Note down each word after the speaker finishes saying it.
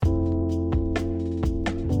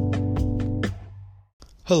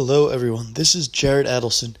Hello everyone, this is Jared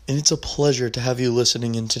Adelson, and it's a pleasure to have you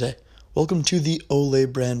listening in today. Welcome to the Olay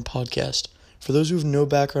Brand Podcast. For those who have no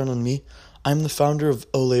background on me, I'm the founder of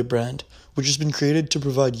Olay Brand, which has been created to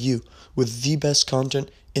provide you with the best content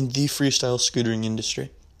in the freestyle scootering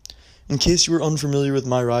industry. In case you are unfamiliar with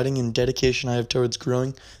my riding and dedication I have towards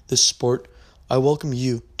growing this sport, I welcome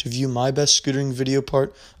you to view my best scootering video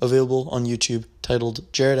part available on YouTube titled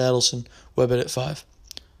Jared Adelson Web Edit 5.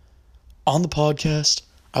 On the podcast,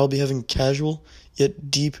 I will be having casual yet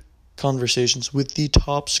deep conversations with the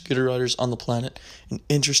top scooter riders on the planet and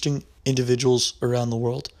interesting individuals around the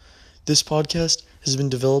world. This podcast has been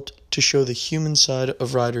developed to show the human side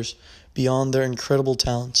of riders beyond their incredible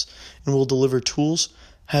talents and will deliver tools,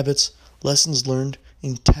 habits, lessons learned,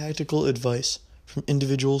 and tactical advice from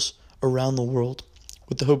individuals around the world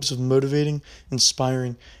with the hopes of motivating,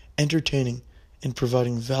 inspiring, entertaining, and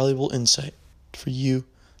providing valuable insight for you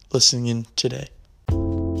listening in today.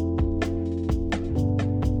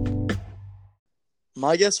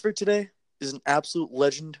 My guest for today is an absolute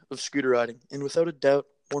legend of scooter riding, and without a doubt,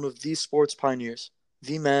 one of the sports pioneers,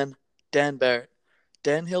 the man, Dan Barrett.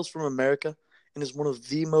 Dan hails from America and is one of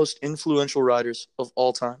the most influential riders of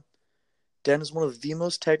all time. Dan is one of the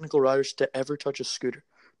most technical riders to ever touch a scooter,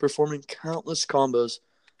 performing countless combos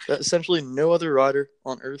that essentially no other rider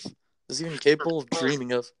on earth is even capable of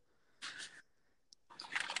dreaming of.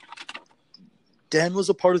 Dan was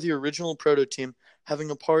a part of the original proto team, having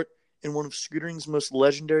a part in one of scootering's most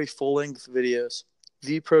legendary full-length videos,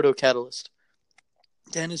 the Proto Catalyst.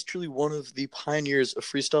 Dan is truly one of the pioneers of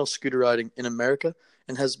freestyle scooter riding in America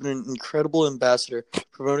and has been an incredible ambassador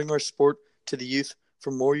promoting our sport to the youth for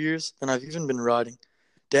more years than I've even been riding.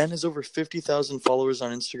 Dan has over 50,000 followers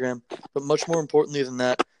on Instagram, but much more importantly than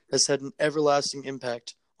that, has had an everlasting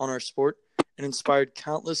impact on our sport and inspired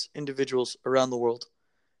countless individuals around the world.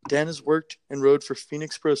 Dan has worked and rode for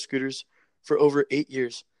Phoenix Pro Scooters for over 8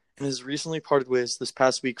 years and has recently parted ways this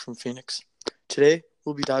past week from Phoenix. Today,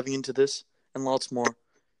 we'll be diving into this and lots more.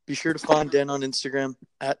 Be sure to find Dan on Instagram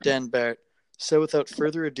at Dan Barrett. So without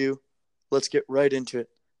further ado, let's get right into it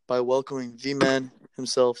by welcoming the man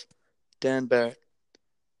himself, Dan Barrett.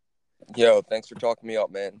 Yo, thanks for talking me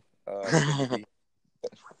up, man. Good to be.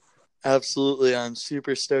 Absolutely, I'm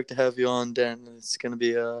super stoked to have you on, Dan. It's gonna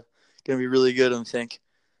be really good, I think.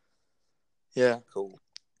 Yeah. Cool.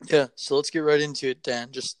 Yeah, so let's get right into it,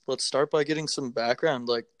 Dan. Just let's start by getting some background.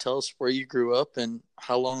 Like, tell us where you grew up and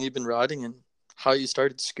how long you've been riding and how you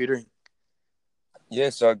started scootering. Yeah,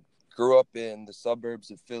 so I grew up in the suburbs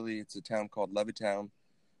of Philly. It's a town called Levittown,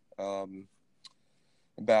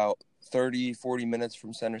 about 30, 40 minutes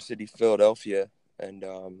from Center City, Philadelphia. And,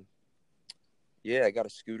 I got a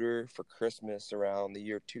scooter for Christmas around the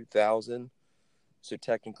year 2000. So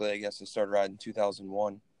technically, I guess I started riding in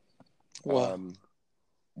 2001. Wow.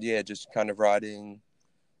 Just kind of riding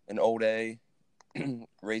an old A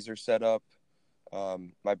Razor setup.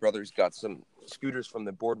 My brother's got some scooters from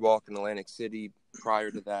the boardwalk in Atlantic City prior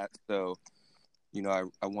to that. So, I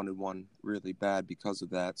wanted one really bad because of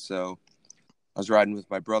that. So I was riding with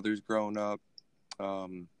my brothers growing up.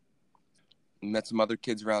 Met some other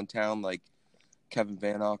kids around town like Kevin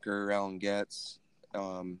Vanacher, Alan Getz.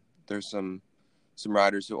 There's some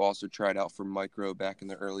riders who also tried out for micro back in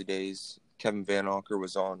the early days. Kevin Vanacher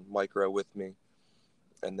was on micro with me.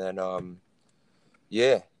 And then,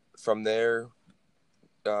 from there,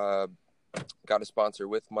 got a sponsor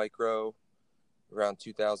with micro around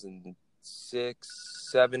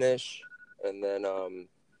 2006, 7-ish. And then,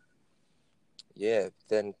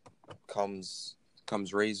 then comes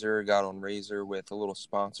Razor. Got on Razor with a little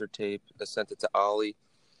sponsor tape. I sent it to Ollie.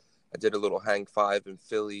 I did a little hang 5 in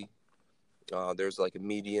Philly. There's like a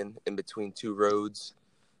median in between two roads.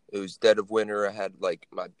 It was dead of winter. I had like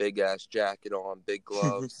my big ass jacket on, big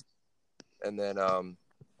gloves. And then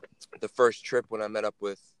the first trip when I met up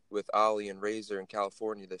with Ollie and Razor in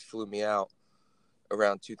California, they flew me out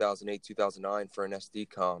around 2008, 2009 for an SD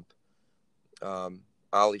comp.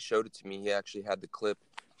 Ollie showed it to me. He actually had the clip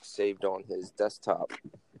saved on his desktop.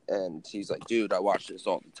 And he's like, dude, I watch this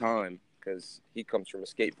all the time because he comes from a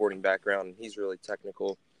skateboarding background and he's really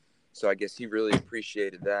technical. So I guess he really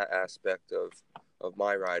appreciated that aspect of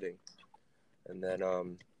my riding. And then,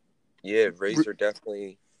 Razor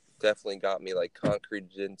definitely got me like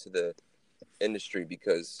concreted into the industry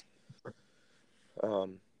because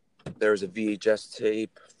there was a VHS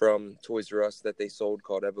tape from Toys R Us that they sold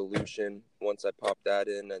called Evolution. Once I popped that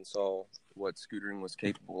in and saw what scootering was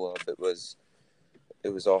capable of, it was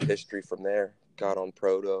all history from there. Got on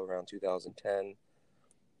Proto around 2010.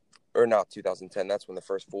 Or not 2010, that's when the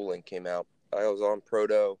first full length came out. I was on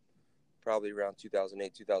Proto probably around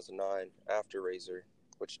 2008, 2009 after Razor.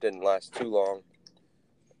 which didn't last too long.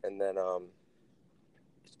 And then,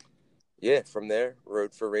 from there,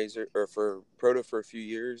 rode for Razor or for Proto for a few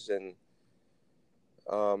years, and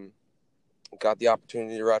got the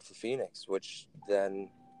opportunity to ride for Phoenix, which then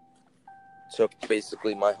took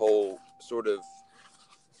basically my whole sort of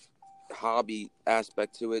hobby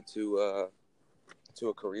aspect to it to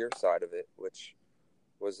a career side of it, which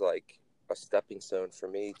was like a stepping stone for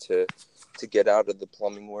me to get out of the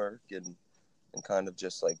plumbing work and kind of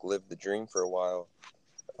just like live the dream for a while.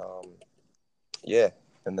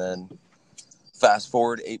 And then fast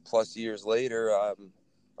forward 8+ years later,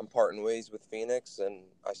 I'm parting ways with Phoenix, and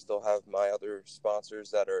I still have my other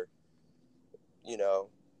sponsors that are,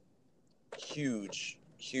 huge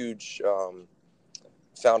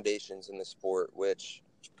foundations in the sport, which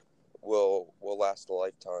will last a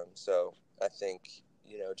lifetime. So I think,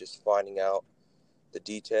 just finding out the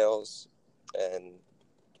details and,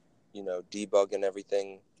 debugging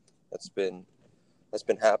everything that's been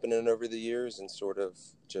happening over the years, and sort of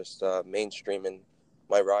just mainstreaming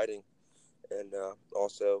my riding, and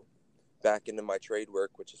also back into my trade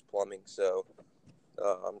work, which is plumbing. So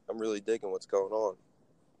I'm really digging what's going on.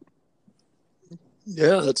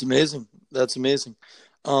 Yeah, that's amazing. That's amazing.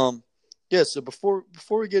 So before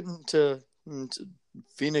we get into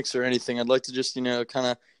Phoenix or anything, I'd like to just kind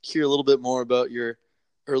of hear a little bit more about your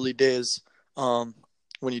early days when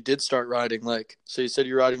you did start riding. Like, so you said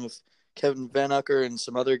you're riding with Kevin Van Ucker and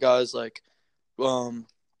some other guys like Alan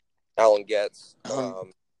Getz,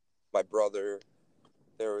 um, my brother.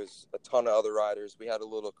 There was a ton of other riders. We had a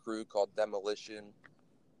little crew called Demolition.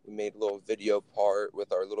 We made a little video part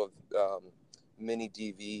with our little mini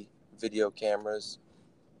DV video cameras.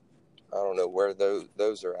 I don't know where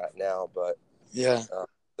those are at now, but yeah.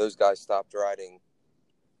 Those guys stopped riding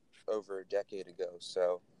over a decade ago.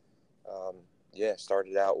 So,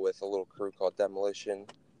 started out with a little crew called Demolition.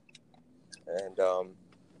 And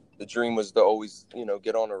the dream was to always,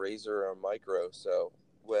 get on a Razor or a Micro. So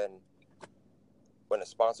when a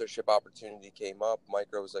sponsorship opportunity came up,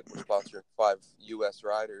 Micro was like, we're sponsoring 5 U.S.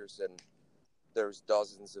 riders, and there's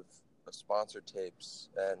dozens of sponsor tapes.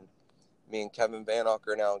 And me and Kevin Van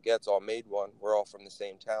Ucker and Alan Getz all made one. We're all from the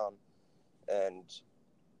same town. And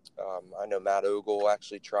I know Matt Ogle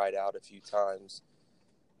actually tried out a few times.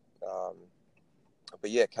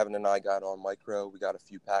 Kevin and I got on Micro. We got a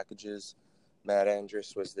few packages. Matt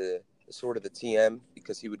Andrus was the sort of the TM,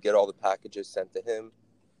 because he would get all the packages sent to him.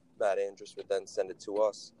 Matt Andrus would then send it to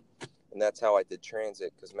us. And that's how I did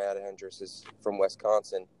transit, because Matt Andrus is from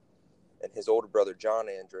Wisconsin, and his older brother, John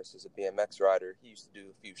Andrus, is a BMX rider. He used to do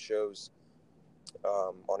a few shows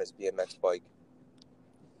on his BMX bike.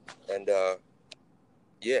 And,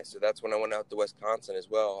 so that's when I went out to Wisconsin as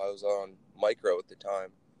well. I was on Micro at the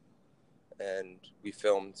time, and we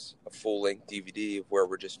filmed a full-length DVD of where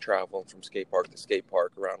we're just traveling from skate park to skate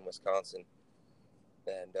park around Wisconsin.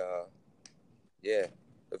 And,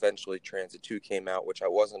 eventually Transit 2 came out, which I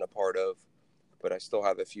wasn't a part of, but I still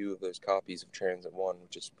have a few of those copies of Transit 1,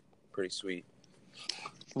 which is pretty sweet.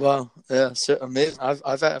 Wow. Yeah. So amazing.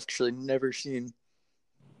 I've actually never seen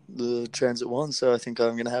the Transit 1, so I think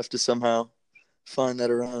I'm gonna have to somehow find that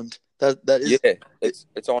around. That is. Yeah,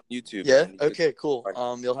 it's on YouTube. Yeah. Man. Okay. Cool.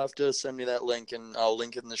 You'll have to send me that link, and I'll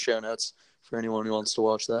link it in the show notes for anyone who wants to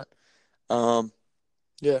watch that.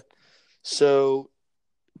 Yeah. So,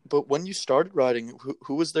 but when you started riding,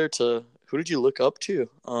 who was there to? Who did you look up to?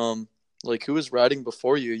 Like, who was riding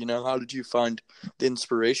before you? How did you find the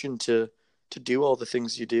inspiration to do all the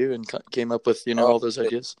things you do, and came up with all those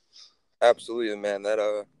ideas? Absolutely, man.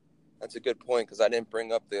 That's a good point, because I didn't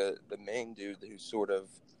bring up the main dude who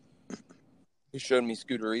showed me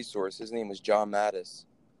Scooter Resource. His name was John Mattis.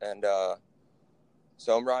 And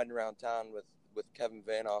so I'm riding around town with Kevin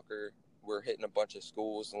Van Ucker. We're hitting a bunch of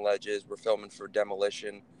schools and ledges. We're filming for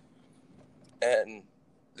Demolition. And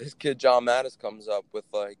this kid, John Mattis, comes up with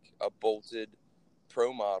like a bolted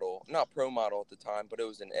pro model. Not pro model at the time, but it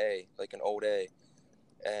was an A, like an old A.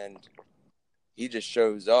 And he just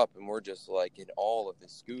shows up, and we're just like in awe of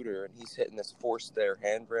his scooter. And he's hitting this forced air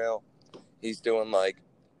handrail. He's doing like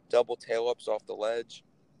double tail ups off the ledge.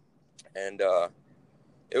 And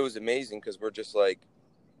it was amazing, because we're just like,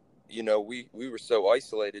 we were so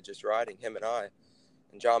isolated just riding, him and I.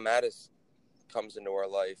 And John Mattis comes into our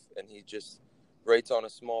life, and he just writes on a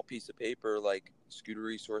small piece of paper like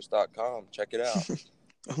scooterresource.com. Check it out.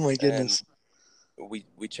 Oh my goodness. And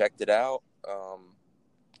we checked it out.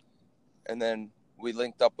 And then we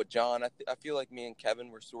linked up with John. I feel like me and Kevin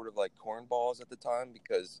were sort of like cornballs at the time,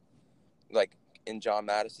 because like in John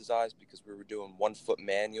Mattis's eyes, because we were doing 1 foot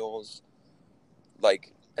manuals.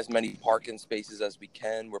 Like as many parking spaces as we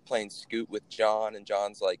can. We're playing scoot with John, and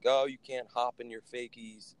John's like, "Oh, you can't hop in your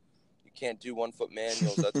fakies. You can't do 1-foot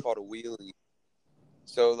manuals. That's called a wheelie."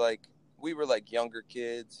 So like we were like younger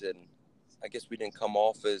kids, and I guess we didn't come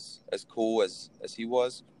off as cool as he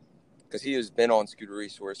was, because he has been on Scooter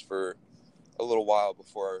Resource for a little while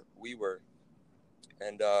before we were,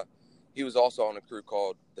 and he was also on a crew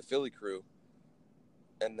called the Philly Crew,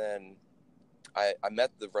 and then I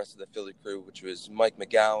met the rest of the Philly Crew, which was Mike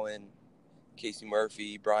McGowan, Casey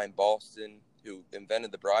Murphy, Brian Boston, who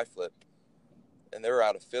invented the Bri Flip, and they were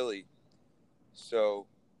out of Philly. So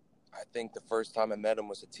I think the first time I met him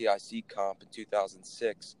was a TIC comp in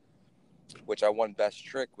 2006, which I won best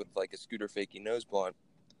trick with like a scooter fakie nose blunt.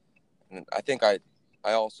 And I think I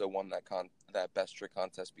also won that best trick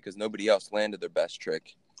contest because nobody else landed their best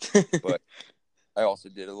trick. But I also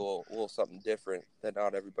did a little something different that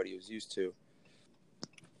not everybody was used to.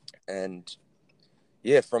 And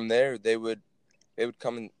yeah, from there they would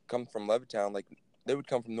come from Levittown. Like they would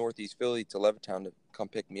come from Northeast Philly to Levittown to come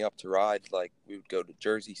pick me up to ride. Like we would go to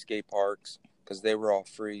Jersey skate parks because they were all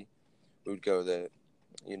free. We would go to,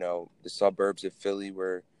 the suburbs of Philly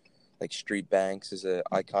where like Street Banks is an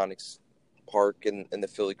iconic park in the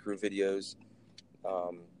Philly Crew videos.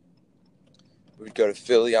 We would go to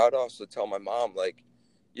Philly. I would also tell my mom, like,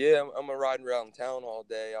 yeah, I'm riding around town all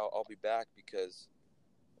day. I'll be back because,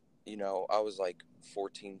 I was like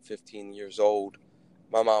 14, 15 years old.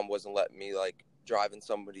 My mom wasn't letting me like drive in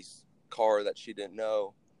somebody's car that she didn't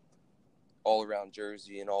know all around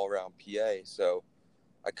Jersey and all around PA. So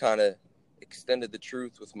I kind of extended the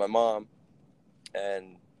truth with my mom,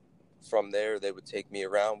 and from there they would take me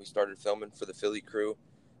around. We started filming for the Philly Crew.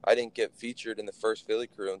 I didn't get featured in the first Philly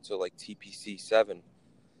Crew until like TPC 7.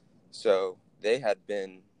 So they had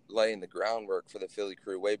been laying the groundwork for the Philly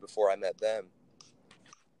Crew way before I met them.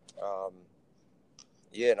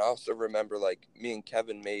 Yeah, and I also remember like me and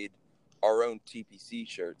Kevin made our own TPC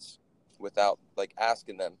shirts without like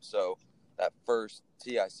asking them. So that first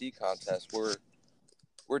TIC contest,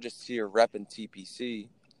 we're just here repping TPC,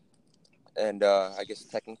 and I guess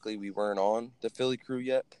technically we weren't on the Philly Crew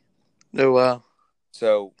yet. Oh wow!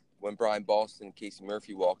 So when Brian Boston and Casey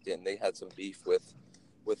Murphy walked in, they had some beef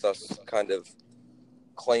with us, kind of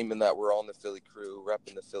claiming that we're on the Philly Crew,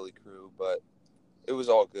 repping the Philly Crew, but it was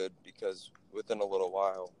all good because within a little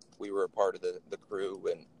while we were a part of the crew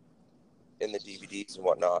and in the DVDs and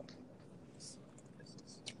whatnot.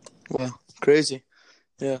 Wow, crazy.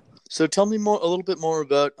 Yeah. So tell me a little bit more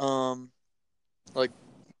about like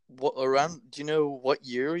what around. Do you know what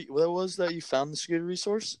year that was that you found the Scooter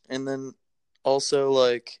Resource, and then also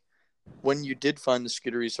like when you did find the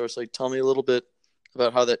Scooter Resource, like tell me a little bit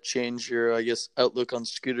about how that changed your, I guess, outlook on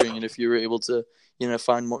scootering, and if you were able to,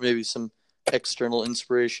 find more maybe some external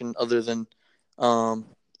inspiration other than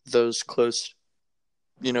those close,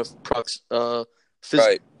 physical.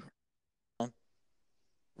 Right.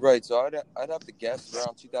 Right. So I'd have to guess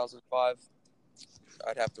around 2005.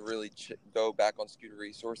 I'd have to really go back on Scooter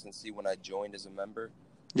Resource and see when I joined as a member.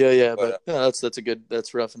 Yeah, But but yeah,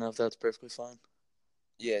 that's rough enough. That's perfectly fine.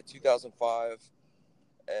 yeah, 2005,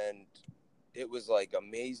 and it was like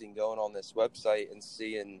amazing going on this website and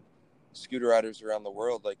seeing scooter riders around the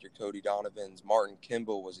world like your Cody Donovans. Martin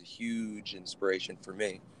Kimball was a huge inspiration for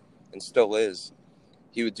me, and still is.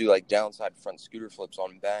 He would do like downside front scooter flips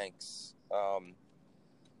on banks.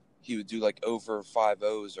 He would do like over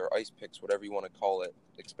 5.0s or ice picks, whatever you want to call it,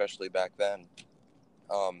 especially back then,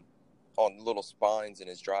 on little spines in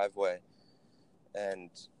his driveway.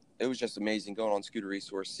 And it was just amazing going on Scooter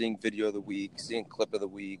Resource, seeing video of the week, seeing clip of the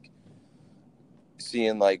week,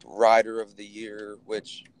 seeing like rider of the year,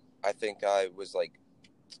 which I think I was like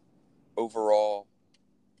overall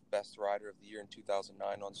best rider of the year in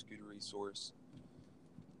 2009 on Scooter Resource.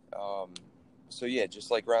 So yeah,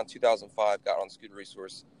 just like around 2005, got on Scooter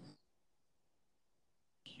Resource.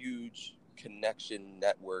 Huge connection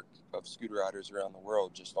network of scooter riders around the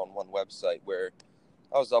world just on one website, where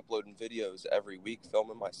I was uploading videos every week,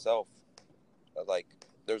 filming myself. Like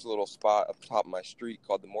there's a little spot up top of my street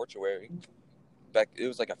called the Mortuary. It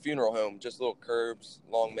was like a funeral home, just little curbs,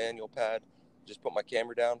 long manual pad. Just put my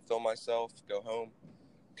camera down, film myself, go home.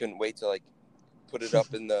 Couldn't wait to like put it up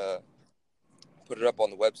on the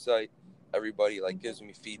website. Everybody like gives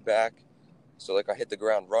me feedback. So like I hit the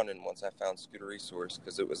ground running once I found Scooter Resource,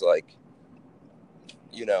 because it was like,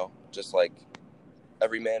 just like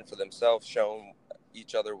every man for themselves, showing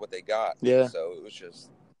each other what they got. Yeah. So it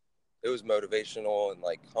was motivational and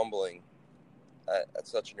like humbling at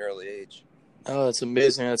such an early age. Oh, that's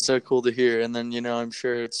amazing. That's so cool to hear. And then, I'm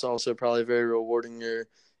sure it's also probably very rewarding.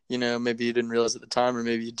 maybe you didn't realize at the time, or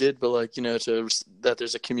maybe you did, but like, that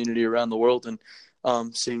there's a community around the world, and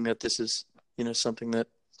seeing that this is, something that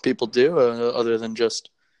people do other than just,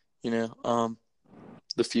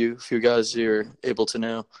 the few guys you're able to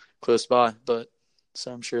know close by. But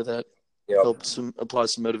so I'm sure that Yep. helps apply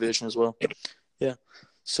some motivation as well. Yeah.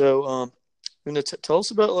 So, tell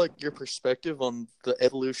us about like your perspective on the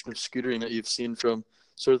evolution of scootering that you've seen from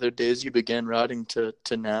sort of the days you began riding to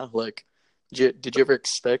now. Like, did you ever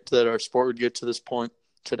expect that our sport would get to this point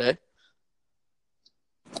today?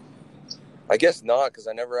 I guess not, because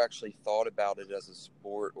I never actually thought about it as a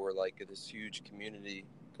sport or like this huge community.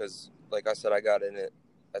 Because, like I said, I got in it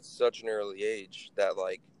at such an early age that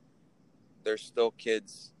like there's still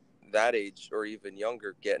kids that age or even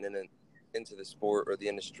younger getting into the sport or the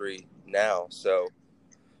industry now. So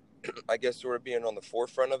I guess sort of being on the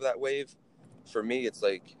forefront of that wave, for me, it's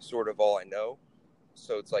like sort of all I know.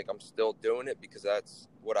 So it's like I'm still doing it because that's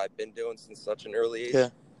what I've been doing since such an early age. Yeah.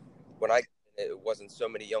 When it wasn't so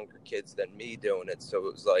many younger kids than me doing it. So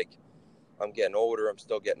it was like I'm getting older, I'm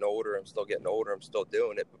still getting older, I'm still getting older, I'm still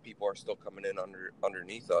doing it, but people are still coming in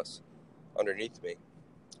underneath me.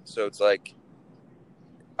 So it's like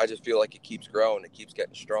I just feel like it keeps growing, it keeps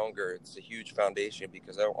getting stronger. It's a huge foundation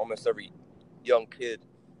because almost every young kid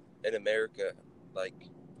in America like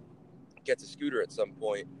gets a scooter at some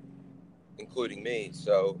point, including me.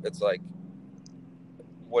 So it's like,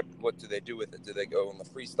 what do they do with it? Do they go on the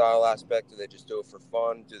freestyle aspect? Do they just do it for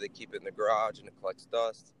fun? Do they keep it in the garage and it collects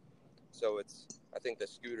dust? So I think the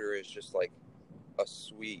scooter is just like a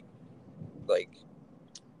sweet like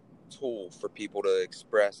tool for people to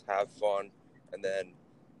express, have fun, and then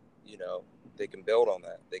they can build on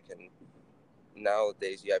that. They can,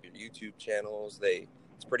 nowadays you have your YouTube channels.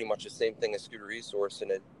 It's pretty much the same thing as Scooter Resource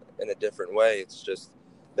in a different way. It's just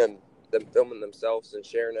them filming themselves and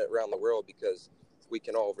sharing it around the world because we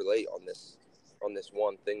can all relate on this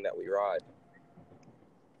one thing that we ride.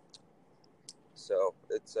 So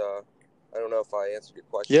it's I don't know if I answered your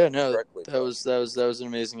question Yeah, no, correctly. that was an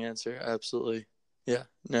amazing answer. Absolutely. Yeah,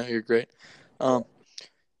 no, you're great.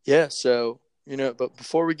 Yeah, so but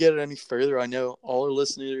before we get any further, I know all our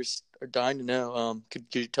listeners are dying to know. Could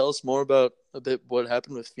you tell us more about a bit what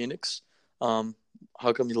happened with Phoenix? How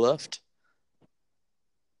come you left?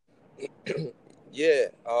 Yeah,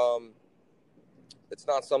 it's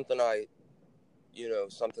not something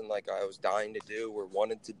something like I was dying to do or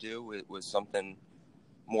wanted to do. It was something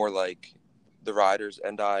more like the riders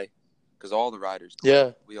and I, because all the riders quit.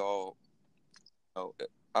 Yeah. We all,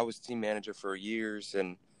 I was team manager for years,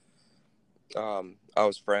 and I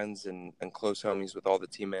was friends and close homies with all the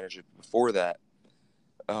team managers before that,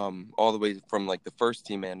 all the way from like the first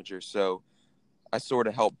team manager. So I sort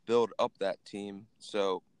of helped build up that team.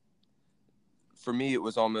 So for me, it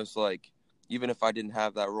was almost like, even if I didn't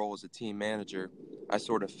have that role as a team manager, I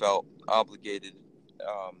sort of felt obligated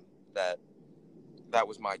that that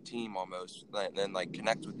was my team almost, and then like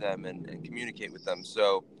connect with them and communicate with them.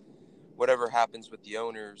 So whatever happens with the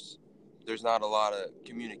owners, there's not a lot of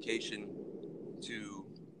communication to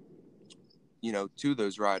to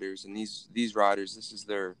those riders, and these riders, this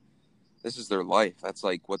is their life. That's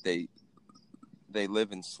like what they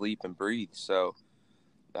live and sleep and breathe. So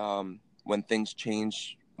when things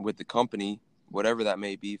change with the company, whatever that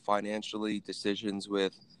may be, financially, decisions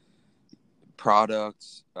with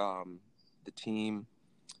products, the team,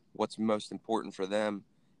 what's most important for them,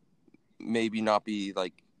 maybe not be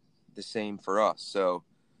like the same for us. So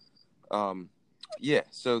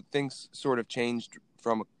so things sort of changed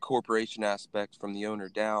from a corporation aspect, from the owner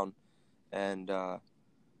down, and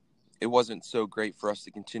it wasn't so great for us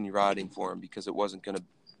to continue riding for him because it wasn't going to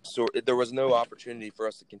there was no opportunity for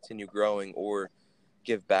us to continue growing or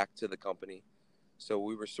give back to the company. So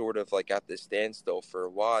we were sort of like at this standstill for a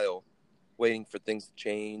while, waiting for things to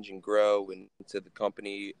change and grow into the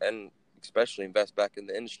company, and especially invest back in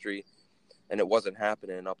the industry. And it wasn't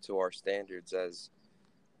happening up to our standards. As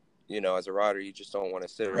as a rider, you just don't want to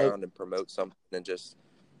sit around and promote something and just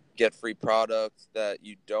get free products that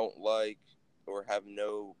you don't like or have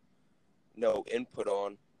no input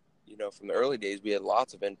on. From the early days, we had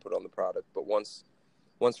lots of input on the product, but once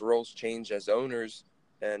roles change as owners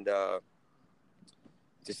and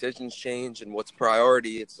decisions change and what's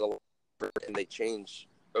priority, it's a lot, and they change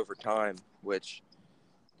over time, which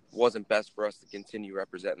wasn't best for us to continue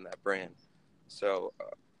representing that brand. So,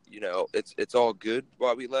 it's all good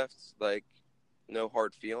why we left. Like, no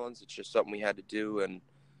hard feelings. It's just something we had to do, and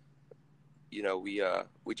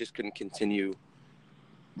we just couldn't continue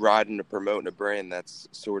riding and promoting a brand that's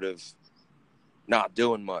sort of not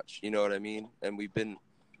doing much. You know what I mean? And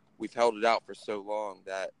we've held it out for so long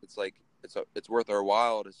that it's like it's worth our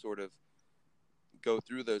while to sort of go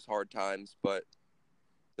through those hard times, but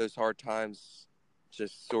those hard times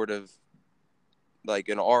just sort of like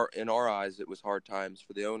in our eyes it was hard times.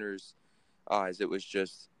 For the owners' eyes it was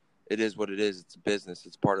just, it is what it is. It's a business.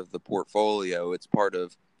 It's part of the portfolio. It's part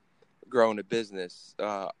of growing a business.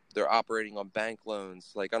 They're operating on bank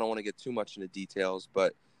loans. Like, I don't want to get too much into details,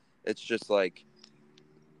 but it's just like,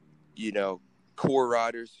 you know, core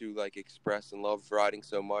riders who like express and love riding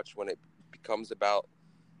so much, when it becomes about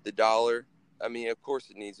the dollar. I mean, of course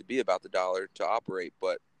it needs to be about the dollar to operate,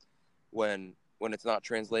 but when it's not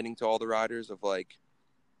translating to all the riders, of like,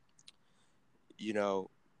 you know,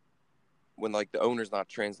 when like the owner's not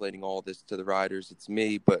translating all this to the riders, it's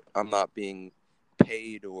me, but I'm not being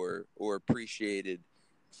paid or appreciated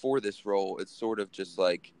for this role. It's sort of just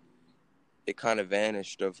like, it kind of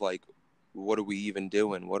vanished of like, what are we even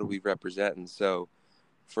doing? What are we representing? So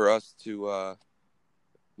for us to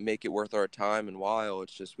make it worth our time and while,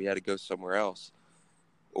 it's just, we had to go somewhere else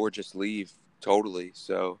or just leave totally.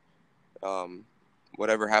 So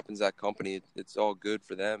whatever happens at that company, it's all good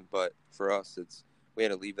for them, but for us, we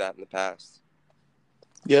had to leave that in the past.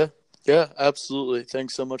 Yeah, yeah, absolutely.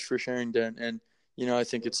 Thanks so much for sharing, Dan. And I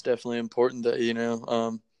think it's definitely important that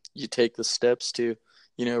you take the steps to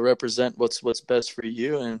represent what's best for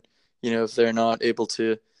you. And if they're not able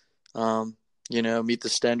to meet the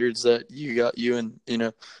standards that you and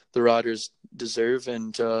the riders deserve,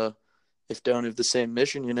 and if don't have the same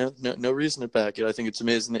mission, no reason to back it. I think it's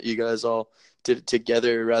amazing that you guys all did it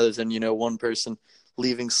together, rather than one person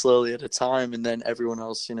leaving slowly at a time, and then everyone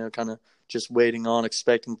else kind of just waiting on,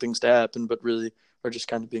 expecting things to happen, but really are just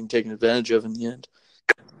kind of being taken advantage of in the end.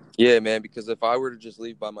 Yeah, man, because if I were to just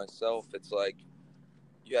leave by myself, it's like,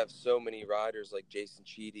 you have so many riders like Jason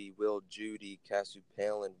Cheedy, Will Judy, Casu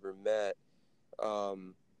Palin, Vermette,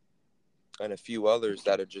 and a few others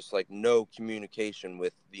that are just like no communication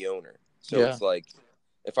with the owner. So Yeah, it's like,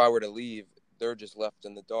 if I were to leave, they're just left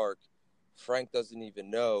in the dark. Frank doesn't even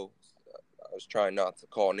know. I was trying not to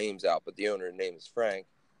call names out, but the owner's name is Frank.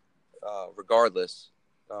 Regardless,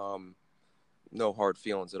 no hard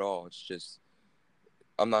feelings at all. It's just,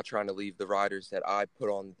 I'm not trying to leave the riders that I put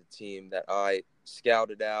on the team, that I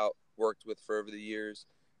scouted out, worked with for over the years.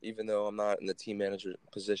 Even though I'm not in the team manager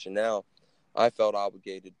position now, I felt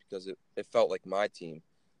obligated because it felt like my team.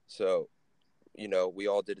 So, we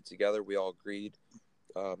all did it together. We all agreed.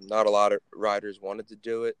 Not a lot of riders wanted to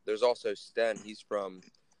do it. There's also Sten. He's from,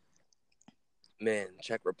 man,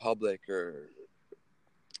 Czech Republic or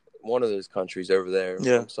one of those countries over there.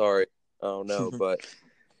 yeah. I'm sorry. I don't know, but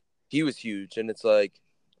he was huge. And it's like,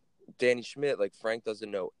 Danny Schmidt, like, Frank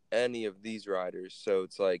doesn't know any of these riders. So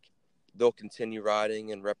it's like, they'll continue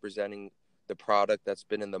riding and representing the product that's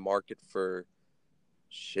been in the market for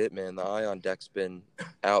shit, man. The Ion deck's been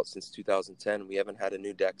out since 2010. We haven't had a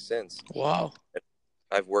new deck since. Wow.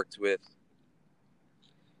 I've worked with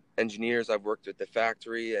engineers, I've worked with the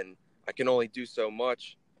factory, and I can only do so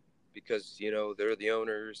much because, they're the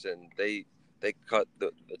owners and they cut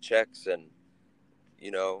the checks, and,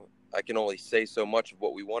 I can only say so much of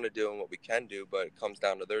what we want to do and what we can do, but it comes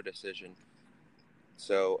down to their decision.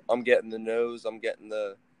 So I'm getting the nose, I'm getting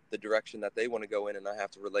the direction that they want to go in, and I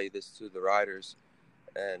have to relay this to the riders.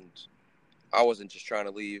 And I wasn't just trying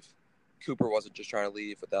to leave. Cooper wasn't just trying to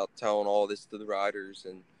leave without telling all this to the riders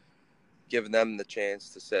and giving them the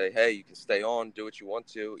chance to say, hey, you can stay on, do what you want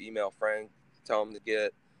to. Email Frank, tell him to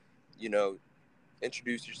get,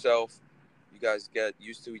 introduce yourself. You guys get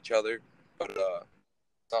used to each other. But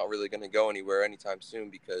it's not really going to go anywhere anytime soon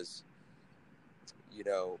because,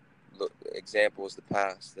 look, example is the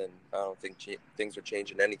past, and I don't think things are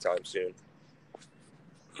changing anytime soon.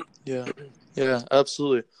 Yeah, yeah,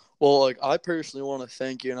 absolutely. Well, like, I personally want to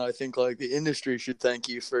thank you, and I think like the industry should thank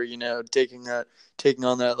you for taking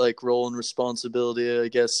on that like role and responsibility. I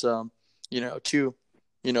guess to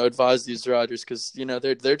advise these riders, because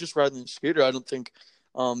they're just riding the scooter. I don't think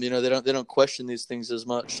they don't question these things as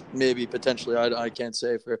much. Maybe potentially, I can't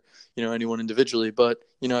say for anyone individually, but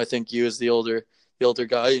I think you as the older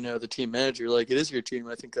guy, the team manager, like, it is your team.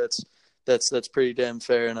 I think that's pretty damn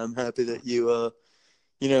fair, and I'm happy that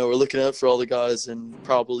we're looking out for all the guys, and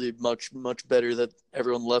probably much, much better that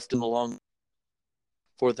everyone left in the long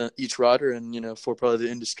for each rider, and, for probably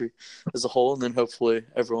the industry as a whole. And then hopefully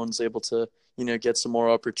everyone's able to, get some more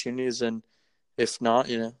opportunities. And if not,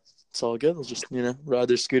 it's all good. We'll just, ride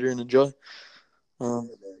their scooter and enjoy.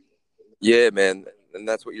 Yeah, man. And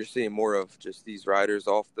that's what you're seeing more of, just these riders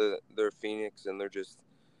off their Phoenix, and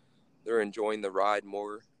they're enjoying the ride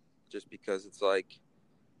more just because it's like,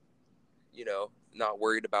 not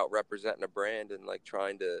worried about representing a brand and like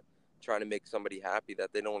trying to trying to make somebody happy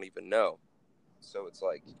that they don't even know. So it's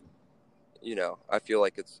like, I feel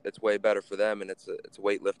like it's way better for them, and it's a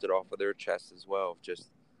weight lifted off of their chest as well, just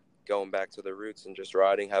going back to their roots and just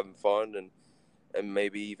riding, having fun, and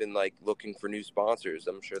maybe even like looking for new sponsors.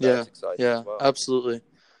 I'm sure Yeah, that's exciting yeah, as well. absolutely.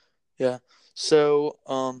 Yeah. So,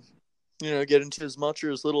 get into as much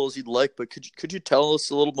or as little as you'd like, but could you tell us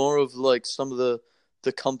a little more of like some of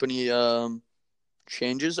the company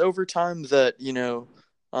changes over time that,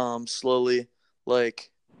 slowly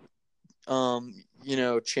like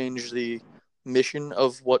changed the mission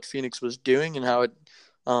of what Phoenix was doing and how it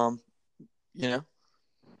um you know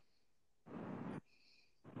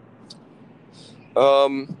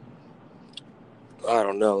Um, I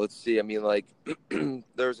don't know. Let's see. I mean, like,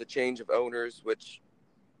 there's a change of owners, which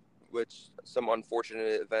some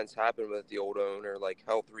unfortunate events happened with the old owner, like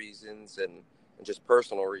health reasons and just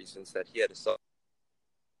personal reasons that he had to suffer.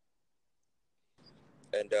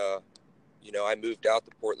 And I moved out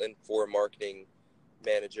to Portland for a marketing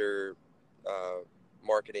manager, uh,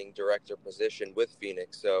 marketing director position with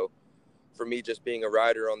Phoenix. So for me, just being a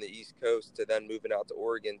rider on the East Coast to then moving out to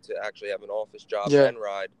Oregon to actually have an office job yeah and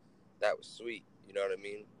ride, that was sweet. You know what I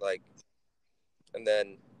mean? Like, and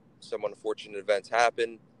then some unfortunate events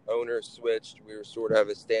happened. Owners switched. We were sort of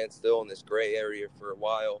at a standstill in this gray area for a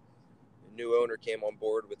while. A new owner came on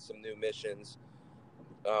board with some new missions,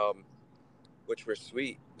 um, which were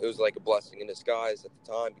sweet. It was like a blessing in disguise at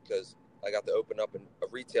the time because I got to open up a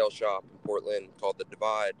retail shop in Portland called The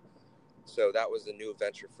Divide. So that was a new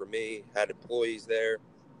adventure for me. Had employees there.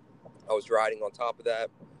 I was riding on top of that,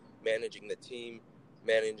 managing the team,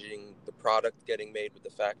 managing the product getting made with the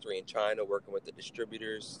factory in China, working with the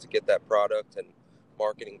distributors to get that product and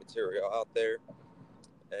marketing material out there.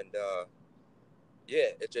 And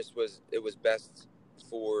it was best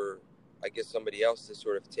for, I guess, somebody else to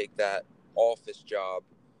sort of take that office job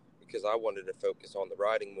because I wanted to focus on the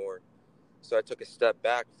riding more. So I took a step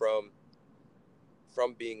back from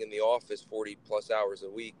being in the office 40 plus hours a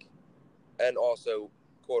week and also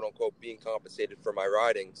quote unquote being compensated for my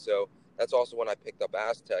riding. So that's also when I picked up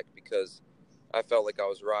Aztec because I felt like I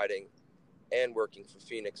was riding and working for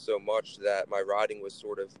Phoenix so much that my riding was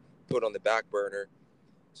sort of put on the back burner.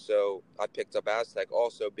 So I picked up Aztec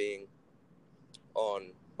also being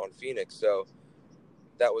on Phoenix. So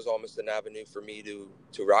that was almost an avenue for me to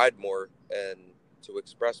ride more and to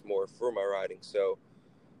express more for my riding. So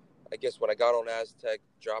I guess when I got on Aztec,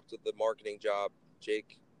 dropped the marketing job,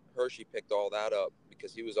 Jake Hershey picked all that up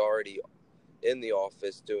because he was already in the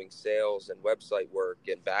office doing sales and website work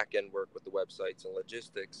and back end work with the websites and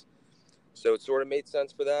logistics. So it sort of made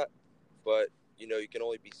sense for that. But, you can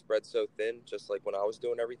only be spread so thin, just like when I was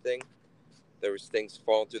doing everything. There was things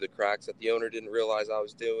falling through the cracks that the owner didn't realize I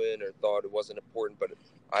was doing or thought it wasn't important, but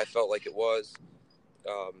I felt like it was,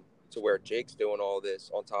 to where Jake's doing all this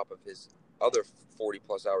on top of his other 40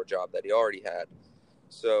 plus hour job that he already had.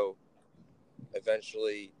 So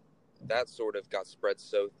eventually that sort of got spread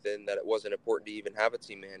so thin that it wasn't important to even have a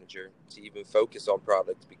team manager to even focus on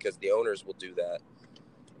product because the owners will do that.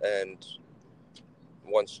 And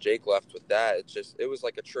once Jake left with that, it was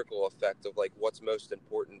like a trickle effect of like what's most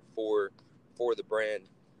important for the brand.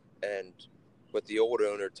 And with the old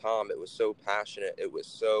owner Tom, it was so passionate. It was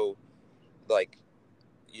so like,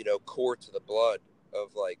 core to the blood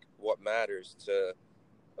of like what matters to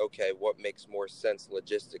okay, what makes more sense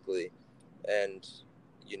logistically. And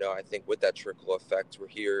I think with that trickle effect, we're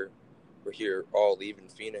here all leaving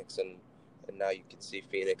Phoenix, and now you can see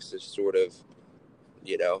Phoenix is sort of,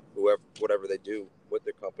 whatever they do with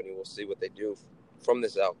their company, we'll see what they do from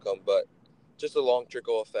this outcome. But just a long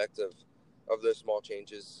trickle effect of those small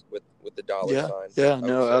changes with the dollar yeah sign, yeah I would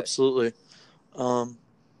no say. absolutely. um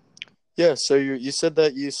yeah, so you said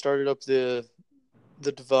that you started up the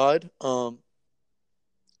divide, the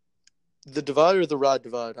divide or the ride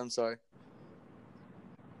divide, I'm sorry.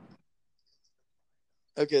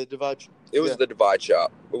 Okay, the divide. It was Yeah, the Divide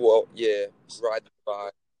Shop. Well, yeah, Ride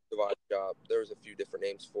the Divide Shop. There was a few different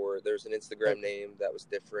names for it. There's an Instagram okay. name that was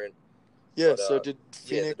different, Yeah, but so did yeah, the Divide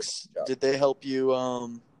Phoenix, Shop. did they help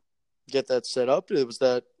you get that set up? Was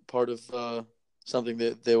that part of something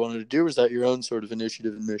that they wanted to do, or was that your own sort of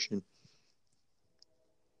initiative and mission?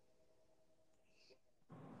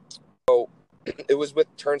 So it was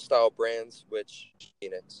with Turnstile Brands, which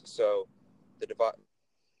Phoenix. So the Divide,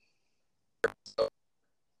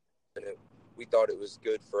 and we thought it was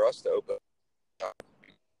good for us to open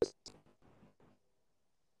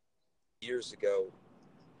years ago.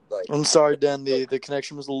 Like, I'm sorry, Dan. The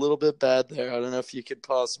connection was a little bit bad there. I don't know if you could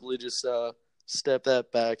possibly just step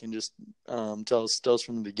that back and just tell us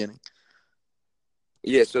from the beginning.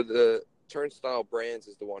 yeah. So the Turnstile Brands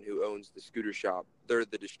is the one who owns the scooter shop. They're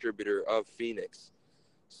the distributor of Phoenix.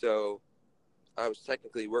 So I was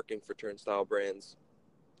technically working for Turnstile Brands,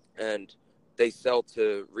 and they sell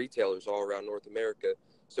to retailers all around North America.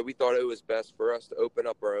 So we thought it was best for us to open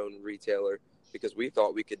up our own retailer because we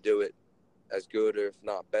thought we could do it as good or if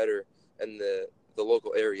not better, and the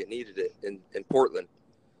local area needed it in Portland.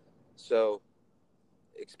 So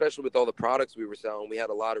especially with all the products we were selling, we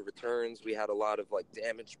had a lot of returns. We had a lot of like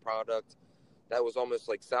damaged product that was almost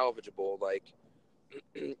like salvageable. Like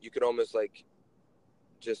you could almost like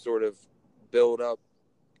just sort of build up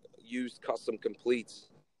used custom completes.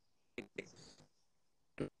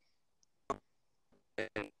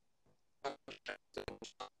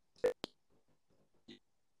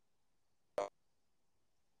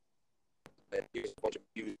 And here's a bunch of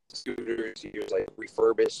used scooters. Here's like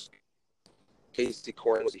refurbished. Casey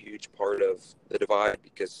Corn was a huge part of the divide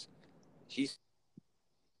because he's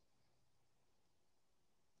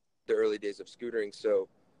the early days of scootering. So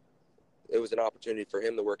it was an opportunity for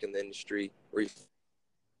him to work in the industry,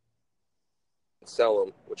 sell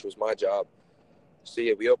them, which was my job. So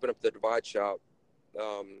yeah, we opened up the divide shop,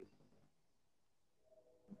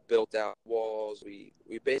 built out walls. We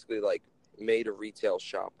basically like made a retail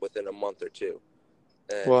shop within a month or two,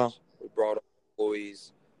 and Wow. we brought on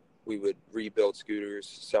employees. We would rebuild scooters,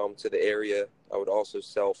 sell them to the area. I would also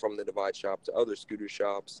sell from the divide shop to other scooter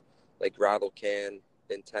shops like Rattle Can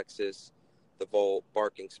in Texas, the Volt,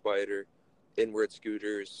 Barking Spider, Inward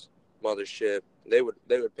Scooters, Mothership. They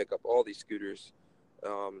would pick up all these scooters,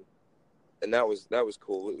 and that was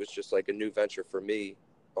cool. It was just like a new venture for me,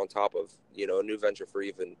 on top of a new venture for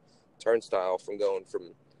even Turnstile, from going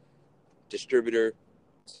from distributor.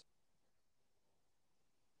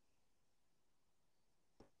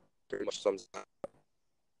 Pretty much sums up.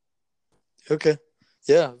 Okay.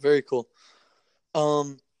 Yeah, very cool.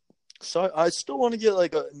 Um, so I still want to get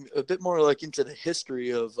like a bit more like into the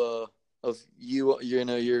history of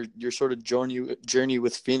your sort of journey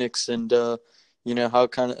with Phoenix, and how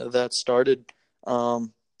kind of that started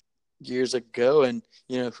years ago, and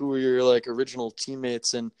who were your like original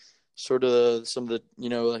teammates, and sort of some of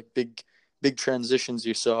the like big transitions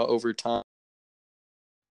you saw over time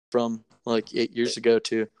from like 8 years ago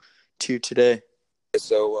to today.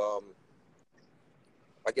 So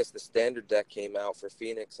I guess the standard deck came out for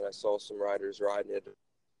Phoenix, and I saw some riders riding it.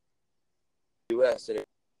 U.S. and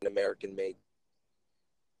an American made.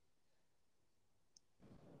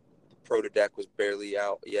 The proto deck was barely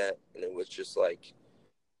out yet, and it was just like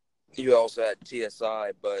you also had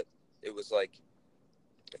TSI, but it was like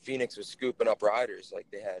Phoenix was scooping up riders. Like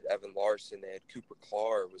they had Evan Larson, they had Cooper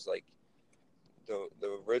Clark. Was like the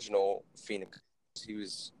original Phoenix. He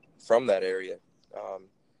was from that area.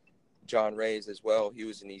 John Reyes as well. He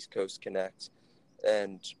was an East Coast Connect,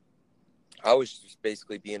 and I was just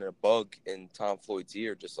basically being a bug in Tom Floyd's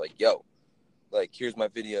ear, just like, yo, like, here's my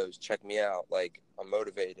videos, check me out. Like, I'm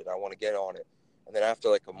motivated, I want to get on it. And then after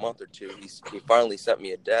like a month or two, he finally sent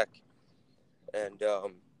me a deck, and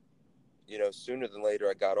sooner than later,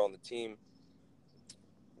 I got on the team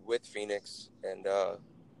with Phoenix, and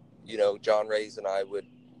John Reyes and I were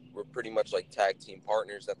pretty much like tag team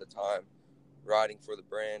partners at the time, riding for the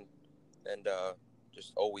brand, and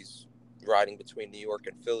just always riding between New York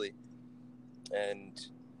and Philly. And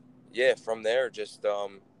yeah, from there, just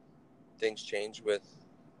things change with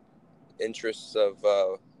interests of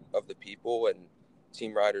the people, and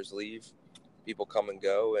team riders leave, people come and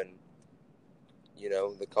go, and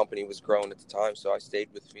the company was growing at the time, so I stayed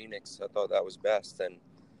with Phoenix. I thought that was best, and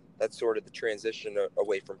that's sort of the transition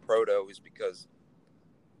away from Proto, is because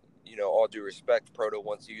all due respect, Proto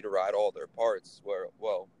wants you to ride all their parts. Where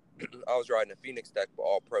I was riding a Phoenix deck, but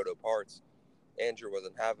all Proto parts. Andrew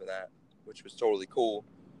wasn't having that, which was totally cool,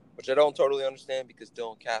 which I don't totally understand because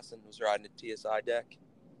Dylan Casson was riding a TSI deck,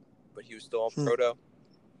 but he was still on Proto.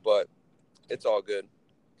 But it's all good.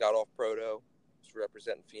 Got off Proto, was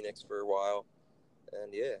representing Phoenix for a while,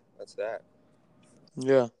 and yeah, that's that.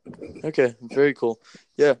 Yeah. Okay. Very cool.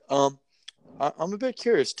 Yeah. I'm a bit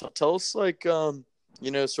curious. Tell us like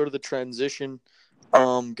sort of the transition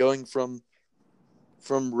going from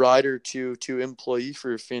rider to employee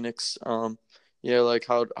for Phoenix. Like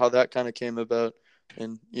how that kind of came about,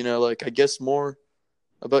 and like I guess more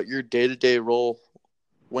about your day-to-day role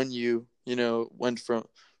when you went from,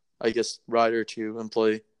 I guess, rider to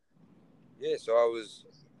employee. Yeah, so I was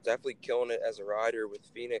definitely killing it as a rider with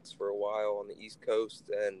Phoenix for a while on the East Coast,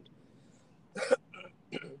 and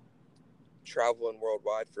traveling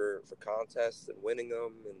worldwide for contests and winning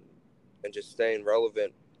them, and just staying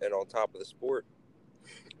relevant and on top of the sport,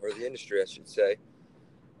 or the industry, I should say.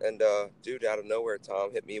 And dude, out of nowhere,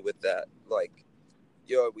 Tom hit me with that. Like,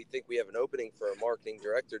 yo, we think we have an opening for a marketing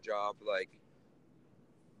director job. Like,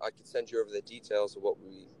 I could send you over the details of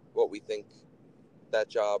what we think that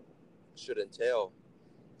job should entail.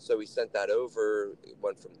 So we sent that over. It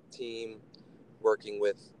went from the team working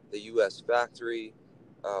with the U.S. factory,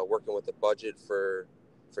 working with the budget for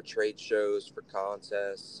trade shows, for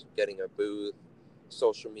contests, getting a booth,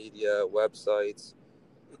 social media, websites.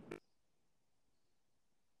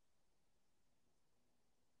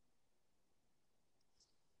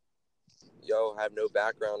 Yo, I have no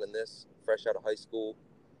background in this, fresh out of high school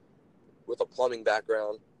with a plumbing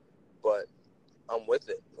background, but I'm with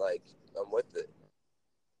it. Like, I'm with it.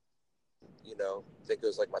 I think it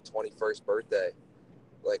was like my 21st birthday.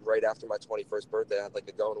 Like, right after my 21st birthday, I had like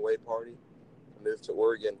a going away party. I moved to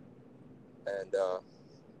Oregon, and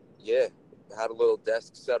yeah, I had a little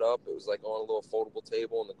desk set up. It was like on a little foldable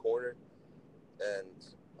table in the corner, and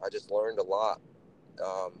I just learned a lot.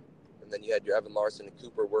 Um, and then you had your Evan Larson and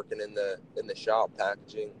Cooper working in the shop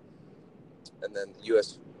packaging, and then the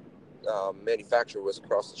U.S. Manufacturer was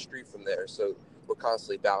across the street from there. So we're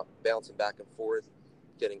constantly bouncing back and forth,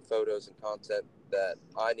 getting photos and content that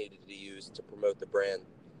I needed to use to promote the brand,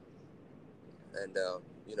 and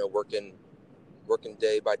working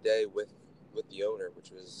day by day with the owner,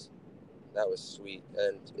 which was that was sweet.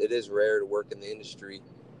 And it is rare to work in the industry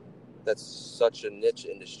that's such a niche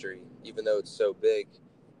industry, even though it's so big.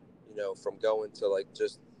 From going to like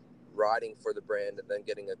just riding for the brand and then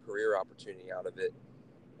getting a career opportunity out of it.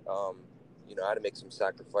 Um, I had to make some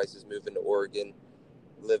sacrifices moving to Oregon,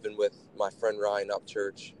 living with my friend Ryan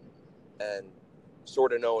Upchurch, and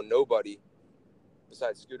sort of knowing nobody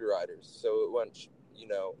besides scooter riders. So it went,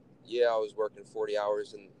 yeah, I was working 40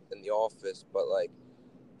 hours in the office, but like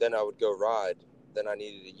then I would go ride. Then I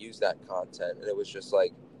needed to use that content, and it was just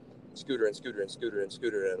like scooter and scooter and scooter and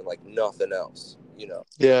scooter and like nothing else.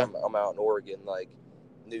 Yeah. I'm out in Oregon, like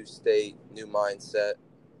new state, new mindset,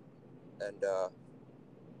 and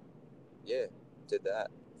yeah, did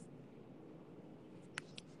that.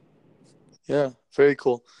 Yeah, very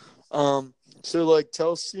cool. So like,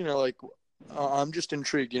 tell us, like, I'm just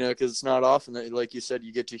intrigued, because it's not often that, like you said,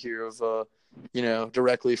 you get to hear of,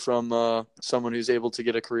 directly from someone who's able to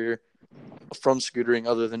get a career from scootering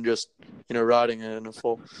other than just, riding it in a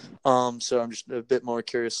full. So I'm just a bit more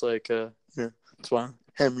curious, like, that's why I'm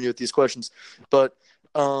hammering you with these questions, but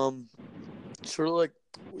um, sort of like,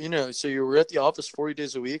 so you were at the office 40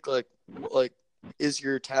 days a week, like, is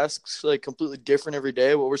your tasks like completely different every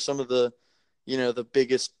day? What were some of the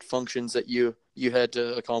biggest functions that you had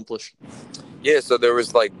to accomplish? Yeah, so there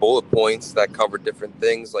was like bullet points that covered different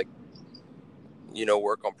things, like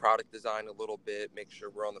work on product design a little bit, make sure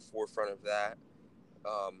we're on the forefront of that.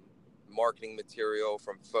 Um, Marketing material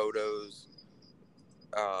from photos,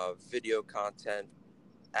 video content,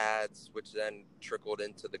 ads, which then trickled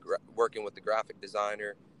into working with the graphic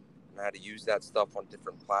designer and how to use that stuff on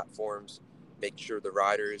different platforms. Make sure the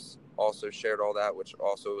riders also shared all that, which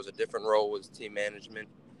also was a different role, was team management.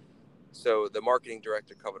 So the marketing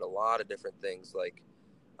director covered a lot of different things. Like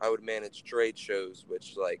I would manage trade shows,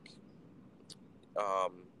 which like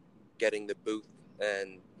um, getting the booth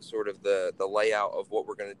and sort of the layout of what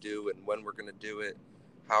we're going to do and when we're going to do it,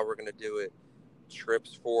 how we're going to do it,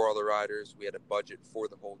 trips for all the riders. We had a budget for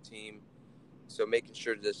the whole team. So making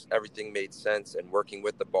sure this everything made sense and working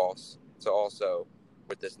with the boss to also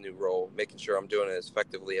with this new role, making sure I'm doing it as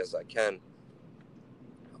effectively as I can.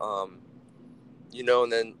 Um,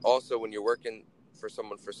 and then also when you're working for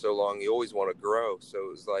someone for so long, you always want to grow. So it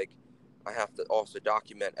was like I have to also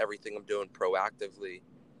document everything I'm doing proactively,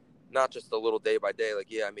 not just a little day by day. Like,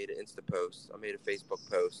 yeah, I made an Insta post, I made a Facebook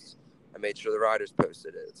post, I made sure the riders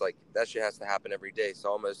posted it. It's like that shit has to happen every day.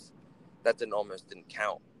 So that didn't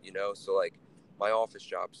count, So like my office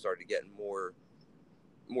job started getting more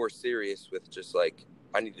serious with just like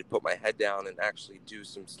I need to put my head down and actually do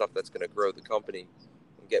some stuff that's going to grow the company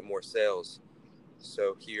and get more sales.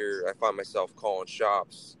 So here I find myself calling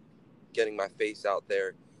shops, getting my face out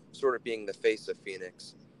there, sort of being the face of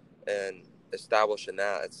Phoenix, and establishing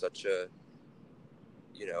that at such an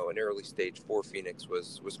early stage for Phoenix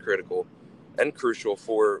was critical and crucial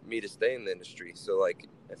for me to stay in the industry. So like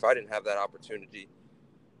if I didn't have that opportunity,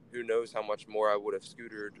 who knows how much more I would have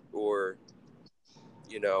scootered or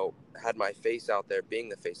had my face out there being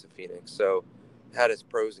the face of Phoenix. So it had its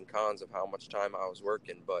pros and cons of how much time I was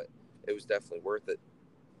working, but it was definitely worth it.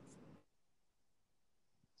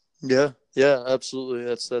 Yeah, yeah, absolutely.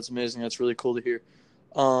 That's amazing. That's really cool to hear.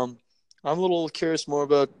 Um, I'm a little curious more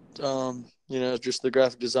about just the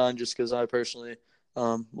graphic design, just because I personally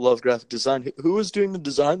love graphic design. Who was doing the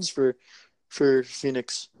designs for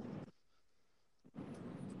Phoenix?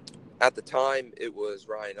 At the time, it was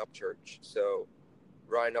Ryan Upchurch. So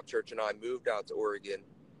Ryan Upchurch and I moved out to Oregon,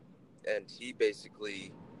 and he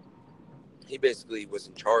basically was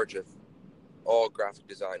in charge of all graphic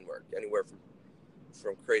design work, anywhere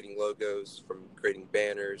from creating logos, from creating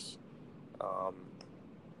banners. Um,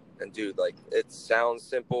 and dude, like, it sounds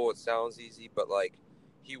simple, it sounds easy, but like,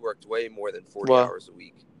 he worked way more than 40 Wow. hours a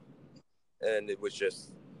week, and it was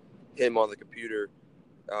just him on the computer,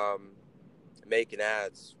 um, making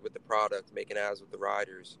ads with the product, making ads with the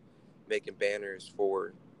riders, making banners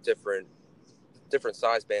for different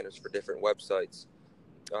size banners for different websites,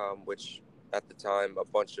 which at the time a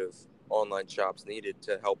bunch of online shops needed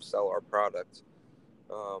to help sell our product.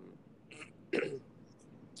 Um,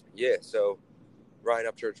 yeah, so Ryan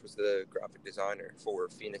Upchurch was the graphic designer for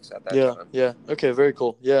Phoenix at that Yeah, time. yeah. Okay, very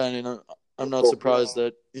cool. Yeah, I mean, I'm not Cool. surprised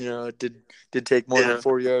that it did take more than Yeah.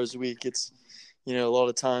 40 hours a week. It's a lot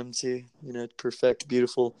of time to perfect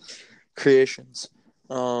beautiful creations.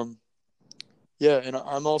 Um, yeah, and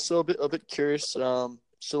I'm also a bit curious. So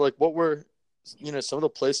like, what were some of the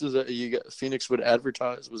places that Phoenix would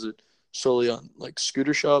advertise? Was it solely on like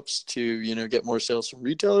scooter shops to get more sales from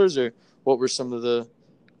retailers, or what were some of the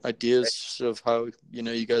ideas of how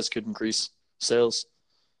you guys could increase sales?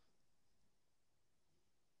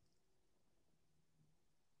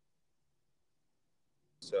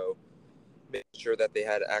 So making sure that they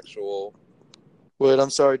had actual. Wait, I'm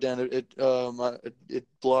sorry, Dan. It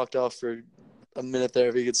blocked off for a minute there.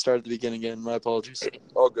 If you could start at the beginning again, my apologies.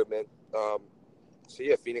 All good, man. So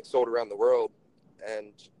yeah, Phoenix sold around the world,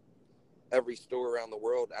 and every store around the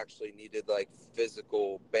world actually needed like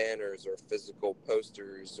physical banners or physical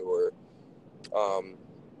posters or um,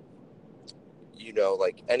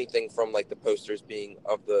 like anything from like the posters being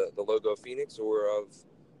of the logo of Phoenix or of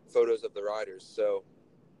photos of the riders. So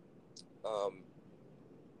um,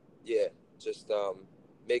 yeah, just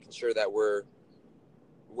making sure that we're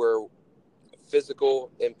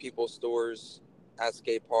physical in people's stores at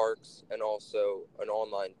skate parks, and also an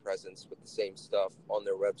online presence with the same stuff on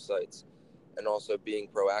their websites, and also being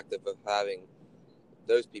proactive of having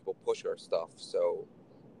those people push our stuff. So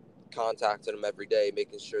contacting them every day,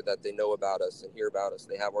 making sure that they know about us and hear about us.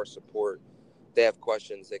 They have our support. They have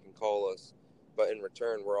questions, they can call us. But in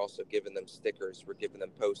return, we're also giving them stickers. We're giving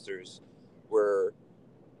them posters. We're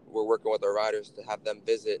we're working with our riders to have them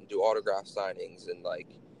visit and do autograph signings and like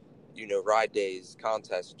ride days,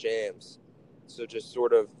 contests, jams. So just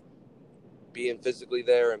sort of being physically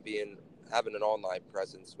there and being having an online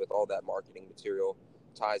presence with all that marketing material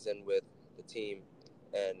ties in with the team,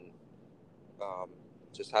 and um,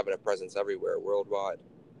 just having a presence everywhere worldwide.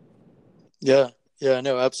 Yeah, yeah,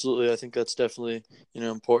 no, absolutely. I think that's definitely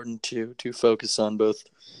important to focus on both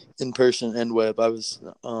in person and web.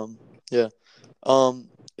 Yeah, um,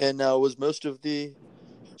 and now was most of the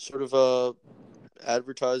sort of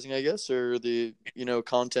advertising, I guess, or the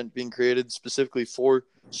content being created specifically for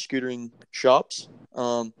scootering shops,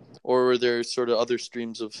 or were there sort of other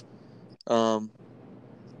streams of um,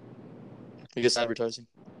 I guess advertising?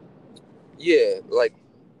 Yeah, like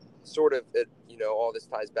sort of it. All this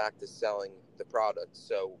ties back to selling the product.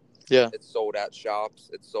 So Yeah, it's sold at shops.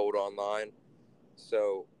 It's sold online.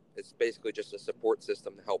 So it's basically just a support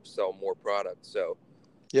system to help sell more product. So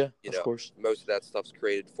yeah, of course. most of that stuff's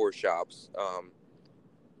created for shops,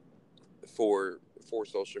 for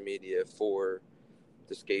social media, for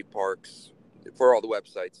the skate parks, for all the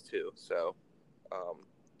websites too. So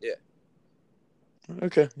yeah.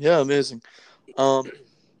 Okay, yeah, amazing. Um,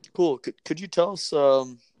 cool. Could you tell us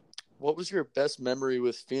what was your best memory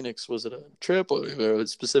with Phoenix? Was it a trip or a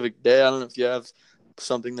specific day? I don't know if you have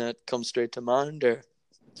something that comes straight to mind, or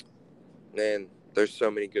Man, there's so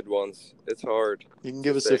many good ones. It's hard you can to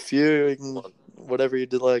give us a say few. You can one. whatever you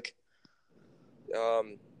did like.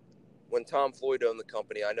 Um, when Tom Floyd owned the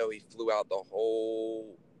company, I know he flew out the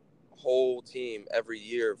whole team every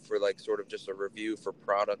year for like sort of just a review for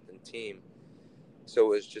product and team. So it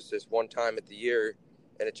was just this one time at the year,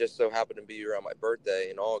 and it just so happened to be around my birthday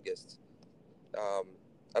in August. Um,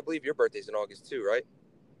 I believe your birthday's in August too, right?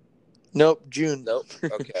 Nope, June. Nope.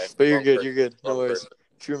 Okay, But you're wrong good. You're person. good. No Wrong worries. person.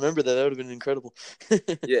 If you remember that, that would have been incredible.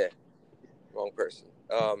 Yeah, wrong person.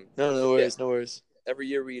 No, So no yeah, worries. No worries. every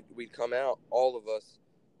year we'd come out, all of us,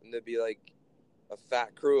 and there'd be like a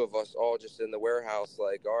fat crew of us all just in the warehouse,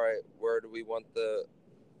 like, all right, how do we want the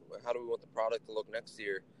product to look next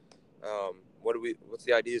year? What's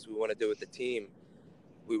the ideas we want to do with the team?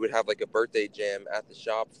 We would have like a birthday jam at the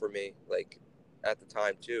shop for me, like at the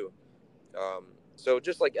time too. So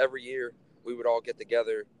just like every year, we would all get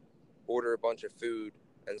together, order a bunch of food,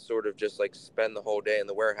 and sort of just like spend the whole day in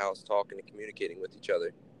the warehouse talking and communicating with each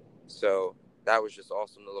other. So that was just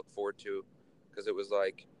awesome to look forward to, because it was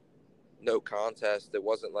like no contest. It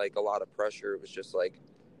wasn't like a lot of pressure. It was just like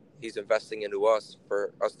he's investing into us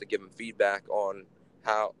for us to give him feedback on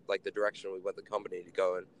how, like, the direction we want the company to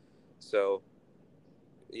go in. So,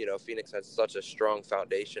 Phoenix had such a strong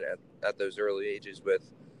foundation at those early ages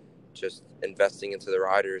with just investing into the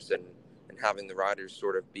riders and having the riders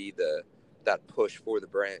sort of be that push for the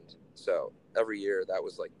brand. So every year that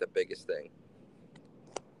was like the biggest thing.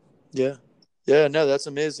 Yeah. Yeah, no, that's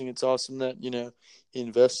amazing. It's awesome that, you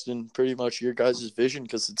invest in pretty much your guys' vision,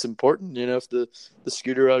 because it's important, if the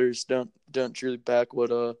scooter riders don't truly back what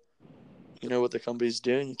the company's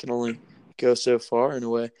doing, you can only go so far in a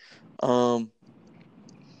way. So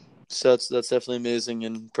that's definitely amazing,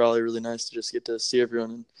 and probably really nice to just get to see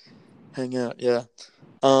everyone and hang out. Yeah.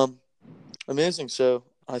 Um Amazing. So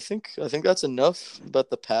I think that's enough about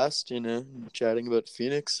the past, chatting about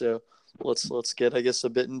Phoenix. So let's get, I guess, a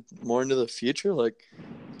bit more into the future. Like,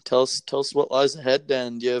 tell us what lies ahead.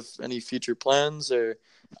 And do you have any future plans or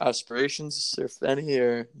aspirations, if any,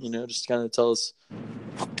 or just kind of tell us.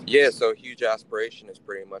 Yeah, so a huge aspiration is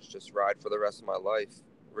pretty much just ride for the rest of my life,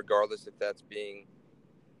 regardless if that's being,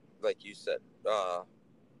 like you said,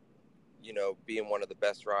 being one of the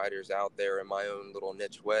best riders out there in my own little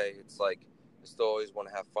niche way. It's like I still always want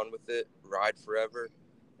to have fun with it, ride forever,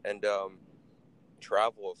 and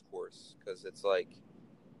travel, of course, because it's like,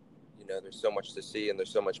 there's so much to see and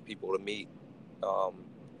there's so much people to meet.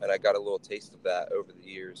 And I got a little taste of that over the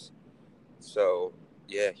years. So,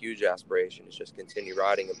 yeah, huge aspiration is just continue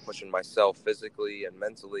riding and pushing myself physically and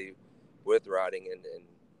mentally with riding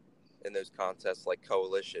in those contests like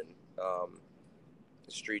Coalition,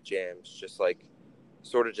 street jams, just like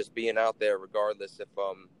sort of just being out there regardless if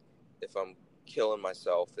I'm killing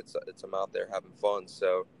myself. It's I'm out there having fun.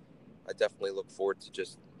 So I definitely look forward to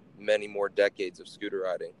just many more decades of scooter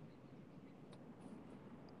riding.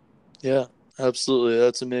 Yeah, absolutely.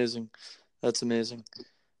 That's amazing. That's amazing.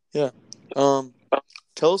 Yeah. Um,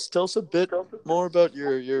 tell us a bit more about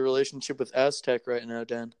your relationship with Aztec right now,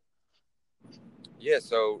 Dan. Yeah,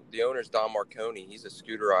 so the owner's Don Marconi. He's a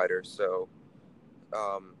scooter rider. So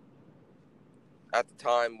um, at the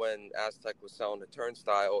time when Aztec was selling the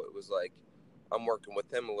Turnstile, it was like I'm working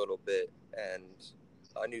with him a little bit, and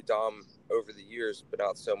I knew Dom over the years, but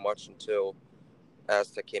not so much until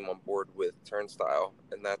Aztec came on board with Turnstile,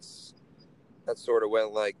 and that's sort of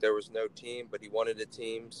when, like, there was no team, but he wanted a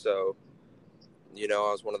team. So I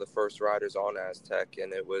was one of the first riders on Aztec,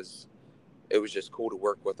 and it was just cool to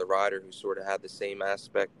work with a rider who sort of had the same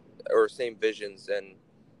aspect or same visions and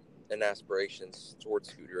aspirations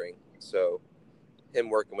towards scootering. So him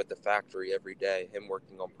working with the factory every day, him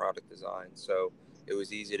working on product design. So it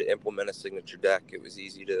was easy to implement a signature deck. It was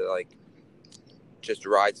easy to, like, just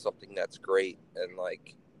ride something that's great and,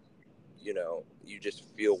 like, you just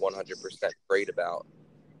feel 100% great about.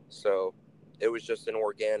 So it was just an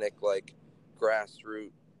organic, like,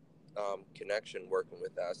 grassroots connection working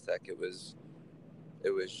with Aztec. It was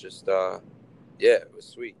just yeah, it was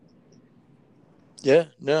sweet. Yeah,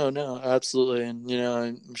 no, absolutely. And,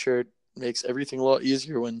 I'm sure it makes everything a lot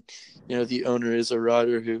easier when, the owner is a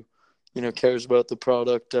rider who, cares about the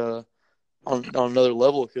product on another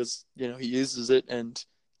level, because, he uses it and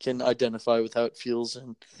can identify with how it feels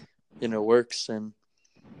and, works. And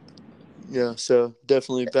yeah, so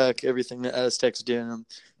definitely back everything that Aztec's doing.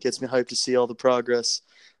 Gets me hyped to see all the progress,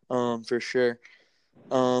 for sure.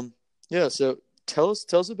 Yeah, so tell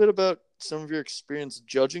us a bit about some of your experience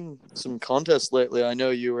judging some contests lately. I know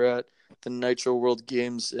you were at the Nitro World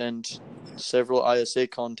Games and several ISA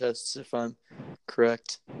contests, if I'm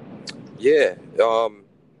correct. Yeah,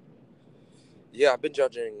 yeah, I've been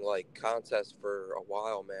judging, like, contests for a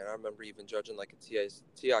while, man. I remember even judging like a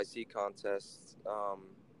TIC contest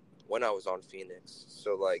when I was on Phoenix.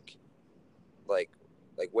 So like like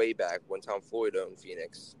way back when Tom Floyd owned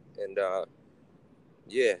Phoenix, and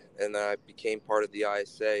yeah, and then I became part of the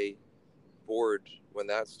ISA board when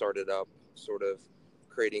that started up, sort of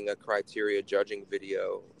creating a criteria judging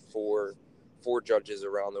video for judges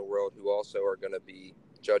around the world who also are going to be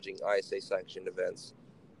judging ISA sanctioned events.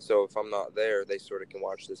 So if I'm not there, they sort of can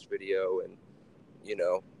watch this video and, you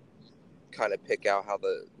know, kind of pick out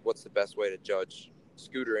what's the best way to judge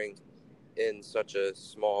scootering in such a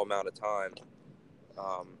small amount of time.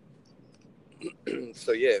 Um,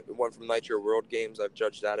 so yeah, it went from Nitro World Games. I've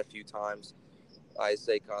judged that a few times,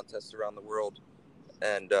 ISA contests around the world,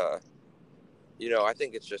 and I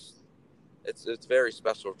think it's very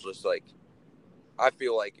special. Just like I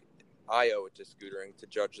feel like I owe it to scootering to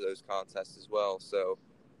judge those contests as well. So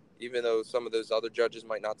even though some of those other judges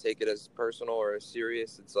might not take it as personal or as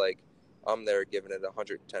serious, it's like I'm there giving it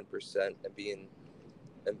 110% and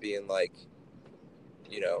being like,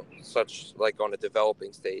 such like on a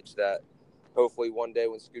developing stage that hopefully one day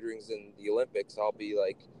when scootering's in the Olympics, I'll be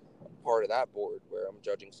like part of that board where I'm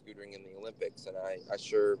judging scootering in the Olympics. And I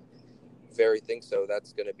sure very think so.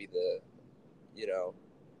 That's going to be you know,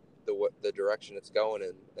 the direction it's going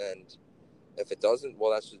in. And if it doesn't,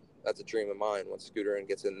 well, that's a dream of mine. When scootering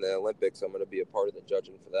gets in the Olympics, I'm going to be a part of the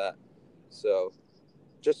judging for that. So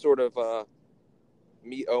just sort of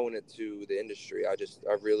me owing it to the industry. I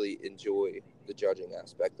really enjoy the judging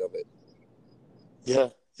aspect of it. Yeah,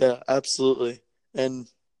 yeah, absolutely. And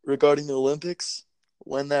regarding the Olympics,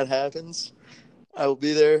 when that happens, I will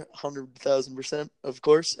be there 100,000%, of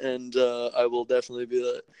course, and I will definitely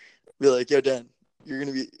be like, yo, Dan, you're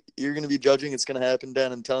gonna be judging. It's gonna happen,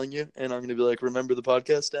 Dan. I'm telling you, and I'm gonna be like, remember the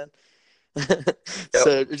podcast, Dan. Yep.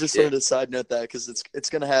 So I just Yeah. wanted to side note that because it's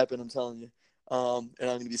gonna happen. I'm telling you, and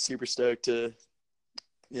I'm gonna be super stoked to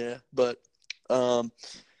yeah. But um,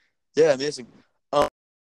 yeah, amazing. Um,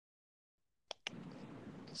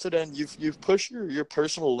 so Dan, you've pushed your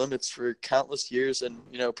personal limits for countless years, and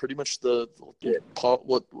pretty much Yeah.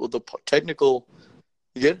 what the technical.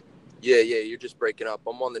 You get? Yeah. You're just breaking up.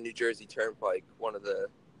 I'm on the New Jersey Turnpike, one of the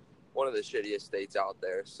shittiest states out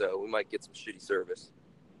there. So we might get some shitty service.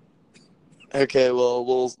 Okay, well,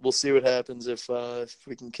 we'll see what happens if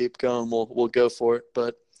we can keep going. We'll go for it.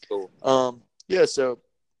 But Cool. yeah. So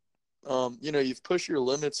you've pushed your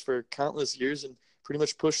limits for countless years and pretty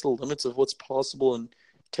much pushed the limits of what's possible in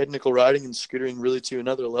technical riding and scootering really to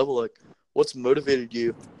another level. Like, what's motivated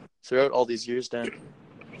you throughout all these years, Dan?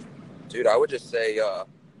 Dude, I would just say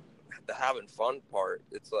the having fun part.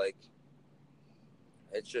 It's like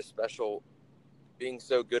it's just special being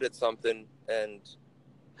so good at something and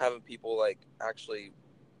having people like actually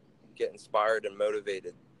get inspired and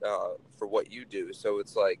motivated for what you do. So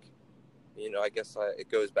it's like, I guess it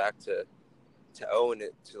goes back to own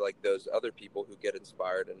it to like those other people who get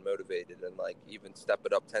inspired and motivated and like even step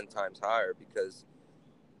it up 10 times higher because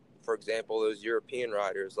for example those European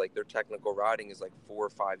riders, like their technical riding is like 4 or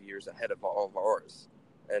 5 years ahead of all of ours.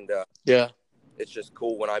 And Yeah, it's just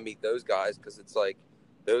cool when I meet those guys because it's like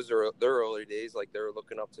those are their early days, like they're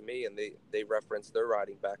looking up to me and they reference their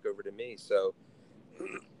riding back over to me. So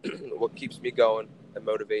what keeps me going and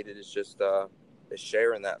motivated is just is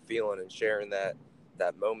sharing that feeling and sharing that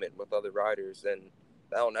moment with other riders, and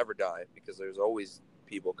that'll never die because there's always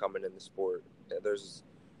people coming in the sport. There's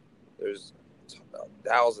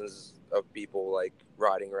thousands of people like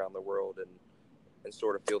riding around the world and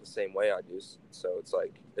sort of feel the same way I do. So it's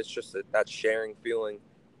like it's just that sharing feeling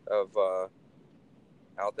of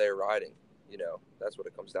out there riding. That's what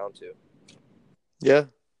it comes down to. yeah,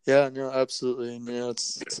 yeah. No, absolutely. And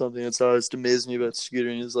it's something that's always amazed me about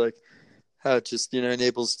scootering is like how it just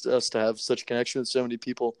enables us to have such a connection with so many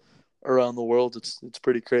people around the world. It's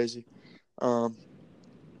pretty crazy. Um,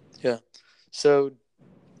 yeah. So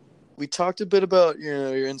we talked a bit about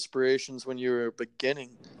your inspirations when you were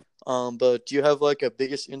beginning, but do you have like a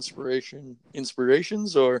biggest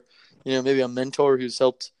inspirations, or maybe a mentor who's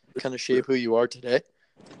helped kind of shape who you are today?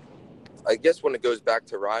 I guess when it goes back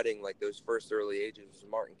to riding, like those first early ages,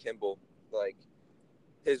 Martin Kimball, like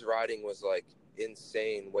his riding was like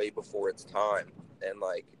insane way before its time. And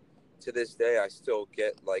like to this day, I still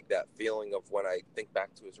get like that feeling of when I think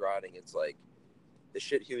back to his riding. It's like the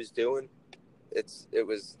shit he was doing. It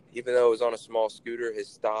was, even though it was on a small scooter, his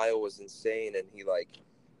style was insane. And he like,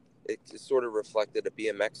 it sort of reflected a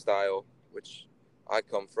BMX style, which I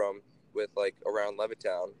come from with like around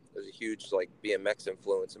Levittown. There's a huge like BMX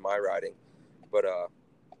influence in my riding. But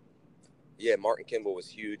yeah, Martin Kimball was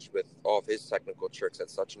huge with all of his technical tricks at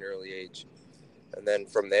such an early age. And then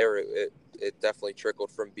from there, it definitely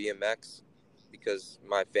trickled from BMX because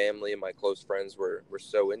my family and my close friends were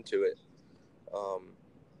so into it.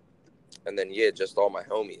 And then, yeah, just all my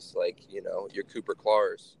homies, like, your Cooper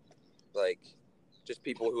Clars, like just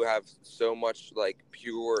people who have so much like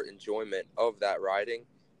pure enjoyment of that riding.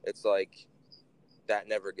 It's like that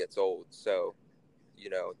never gets old. So,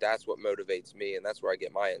 that's what motivates me. And that's where I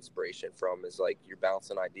get my inspiration from is like you're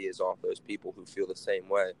bouncing ideas off those people who feel the same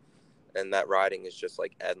way. And that riding is just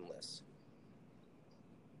like endless.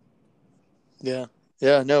 Yeah,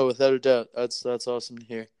 yeah, no, without a doubt, that's awesome to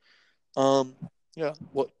hear. Um, yeah,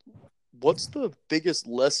 what's the biggest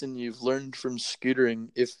lesson you've learned from scootering,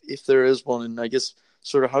 if there is one, and I guess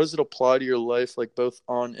sort of how does it apply to your life, like both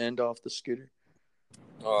on and off the scooter?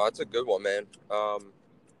 Oh, that's a good one, man.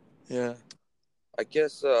 Yeah, I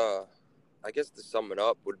guess I guess to sum it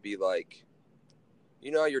up would be like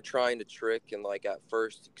you know how you're trying to trick, and like at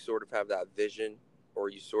first you sort of have that vision, or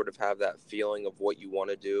you sort of have that feeling of what you want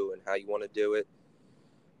to do and how you want to do it,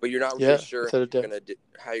 but you're not really Yeah, sure without a doubt.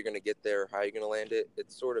 how you're gonna get there, how you're gonna land it.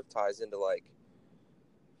 It sort of ties into like,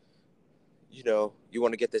 you know, you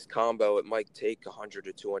want to get this combo. It might take 100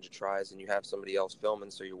 to 200 tries, and you have somebody else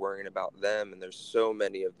filming, so you're worrying about them. And there's so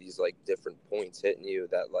many of these like different points hitting you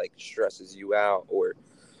that like stresses you out or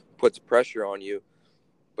puts pressure on you.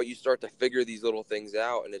 But you start to figure these little things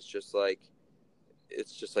out, and it's just like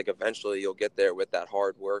eventually you'll get there with that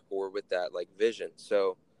hard work or with that like vision.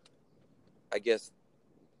 So I guess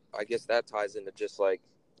that ties into just like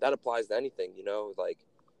that applies to anything, you know, like,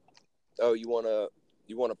 oh, you want to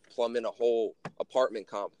plumb in a whole apartment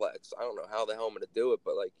complex. I don't know how the hell I'm going to do it,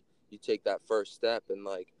 but like you take that first step and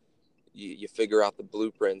like you figure out the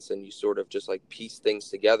blueprints and you sort of just like piece things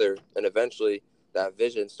together, and eventually that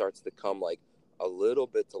vision starts to come like a little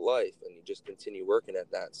bit to life, and you just continue working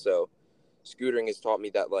at that. So scootering has taught me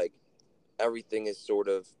that like everything is sort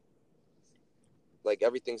of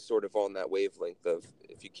everything's sort of on that wavelength of,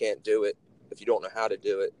 if you can't do it, if you don't know how to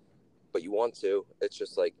do it, but you want to, it's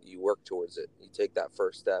just like you work towards it. You take that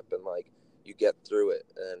first step and like you get through it,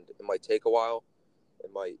 and it might take a while.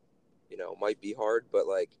 It might, you know, it might be hard, but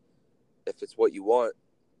like if it's what you want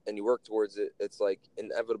and you work towards it, it's like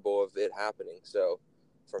inevitable of it happening. So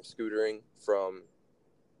from scootering, from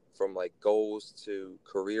like goals to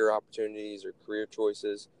career opportunities or career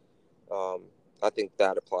choices, um, I think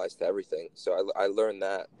that applies to everything. So I learned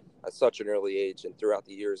that at such an early age, and throughout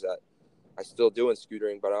the years that I still doing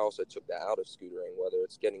scootering, but I also took that out of scootering, whether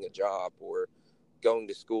it's getting a job or going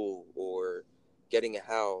to school or getting a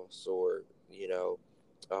house, or, you know,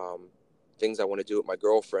 um, things I want to do with my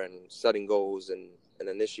girlfriend, setting goals and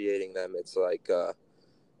initiating them. It's like,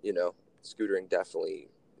 you know, scootering definitely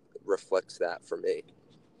reflects that for me.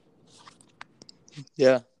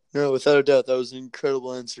 Yeah, no, without a doubt, that was an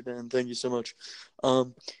incredible answer, Dan. Thank you so much.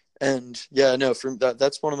 Um, and yeah, no, from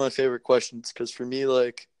that's one of my favorite questions because for me,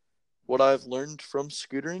 like, what I've learned from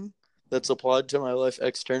scootering that's applied to my life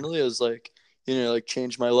externally is like, like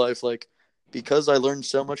changed my life. Like, because I learned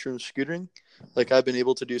so much from scootering, like I've been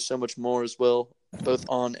able to do so much more as well, both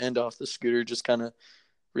on and off the scooter. Just kind of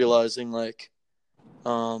realizing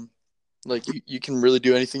um, like you can really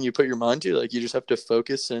do anything you put your mind to. Like you just have to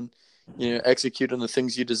focus and execute on the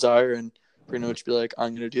things you desire, and pretty much be like,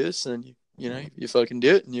 I'm gonna do this, and you fucking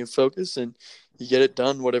do it, and you focus and you get it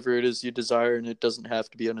done, whatever it is you desire. And it doesn't have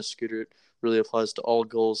to be on a scooter. It really applies to all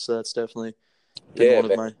goals. So that's definitely been Yeah, one of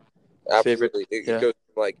man, my favorite. absolutely. It Yeah, goes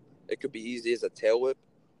from, like, it could be easy as a tail whip,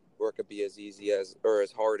 or it could be as easy as, or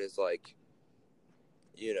as hard as like,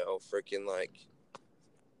 you know, freaking like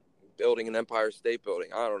building an Empire State Building.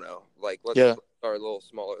 I don't know. Like, yeah, let's start a little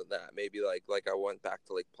smaller than that. Maybe like I went back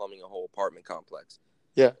to like plumbing a whole apartment complex.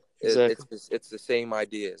 yeah, It's exactly. it's the same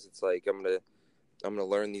ideas. It's like I'm gonna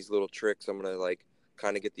learn these little tricks. I'm gonna like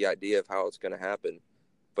kind of get the idea of how it's gonna happen,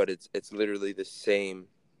 but it's literally the same.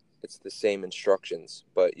 It's the same instructions,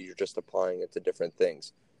 but you're just applying it to different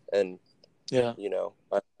things. And Yeah, you know,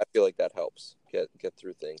 I feel like that helps get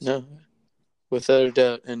through things. no, without a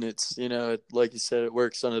doubt. And it's like you said, it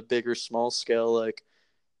works on a big or small scale. Like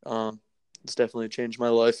it's definitely changed my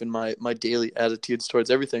life and my daily attitudes towards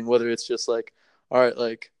everything. Whether it's just like, all right,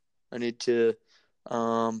 like I need to,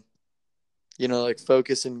 um, like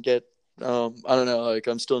focus and get, I don't know, like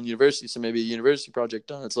I'm still in university, so maybe a university project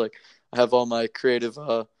done. It's like I have all my creative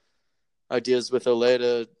ideas with Olay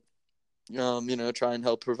to, try and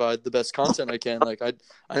help provide the best content I can. Like I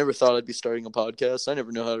never thought I'd be starting a podcast. I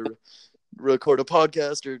never know how to record a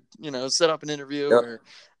podcast or set up an interview Yep. or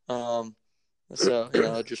so,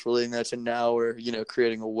 just relating that to now, or,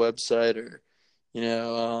 creating a website, or, you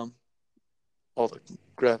know, um, all the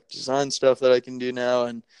graphic design stuff that I can do now,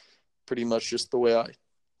 and pretty much just the way I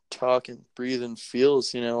talk and breathe and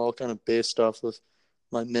feels, all kind of based off of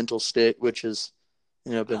my mental state, which has,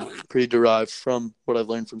 been pretty derived from what I've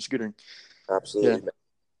learned from scootering. Yeah. Absolutely, man.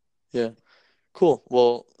 Yeah. Cool.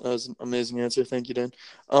 Well, that was an amazing answer. Thank you, Dan.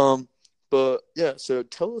 Um, but yeah, so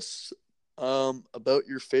tell us about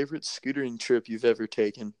your favorite scootering trip you've ever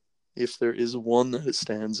taken, if there is one that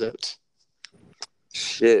stands out.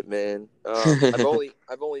 Shit, man. I've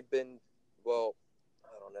only been, well,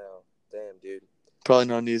 I don't know. Damn, dude. Probably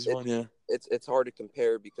not an easy It one, yeah. it's hard to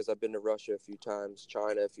compare because I've been to Russia a few times,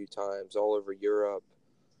 China a few times, all over Europe,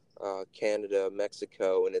 Canada,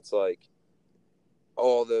 Mexico, and it's like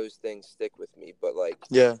all those things stick with me. But like,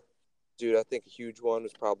 Yeah. dude, I think a huge one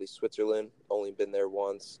was probably Switzerland. Only been there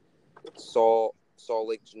once. Saw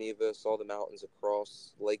Lake Geneva. Saw the mountains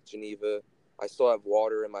across Lake Geneva. I still have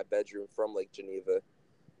water in my bedroom from Lake Geneva.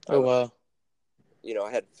 I Oh went wow.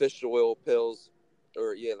 I had fish oil pills,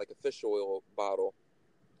 or yeah, like a fish oil bottle.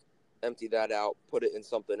 Empty that out, put it in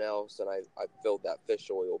something else, and I filled that fish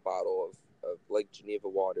oil bottle of Lake Geneva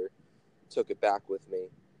water, took it back with me,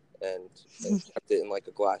 and kept it in like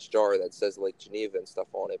a glass jar that says Lake Geneva and stuff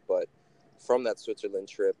on it. But from that Switzerland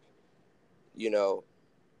trip, you know,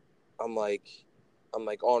 I'm like I'm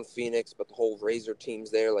like on Phoenix, but the whole Razor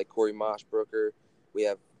team's there, like Corey Moshbrooker. We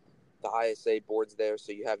have the ISA boards there,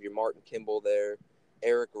 so you have your Martin Kimball there.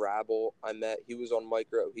 Eric Rabel, I met. He was on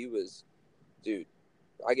micro. Dude,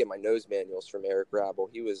 I get my nose manuals from Eric Rabel.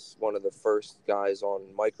 He was one of the first guys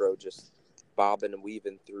on micro, just bobbing and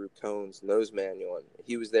weaving through cones, nose manual. And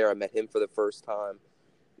he was there. I met him for the first time.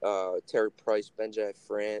 Terry Price, Benjai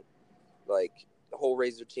Frant, like the whole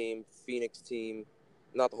Razor team, Phoenix team,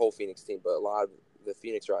 not the whole Phoenix team, but a lot of the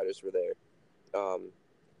Phoenix riders were there.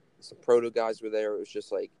 Some proto guys were there. It was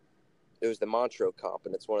just like, it was the Montreux comp,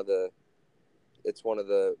 and it's one of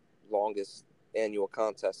the longest annual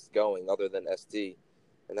contests going other than SD,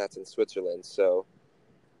 and that's in Switzerland. So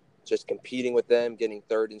just competing with them, getting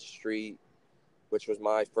third in street, which was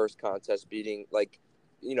my first contest, beating, like,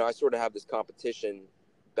 I sort of have this competition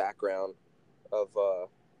background of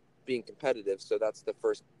being competitive. So that's the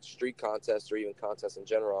first street contest, or even contest in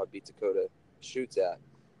general, I beat Dakota Shoots at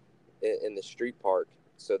in the street park.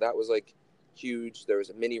 So that was like huge. There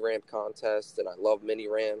was a mini ramp contest, and I love mini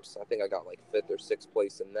ramps. I think I got like 5th or 6th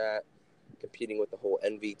place in that, competing with the whole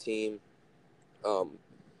NV team.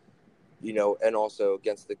 And also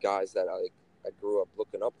against the guys that I grew up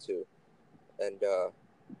looking up to. And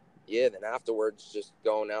then afterwards, just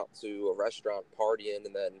going out to a restaurant, partying,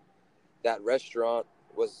 and then that restaurant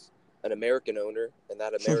was an American owner, and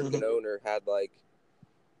that American owner had like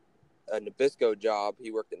a Nabisco job.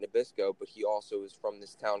 He worked at Nabisco, but he also is from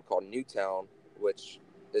this town called Newtown, which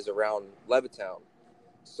is around Levittown.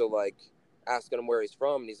 So like asking him where he's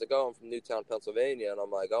from, and he's like, "Oh, I'm from Newtown, Pennsylvania," and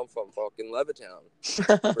I'm like, "I'm from fucking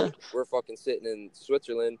Levittown." we're fucking sitting in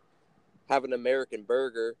Switzerland having an American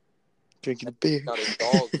burger. Drinking a beer. Got his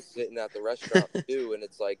dog sitting at the restaurant too, and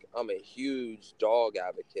it's like, I'm a huge dog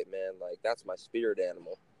advocate, man. Like, that's my spirit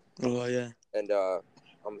animal. Oh yeah. And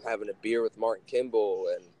I'm having a beer with Martin Kimball,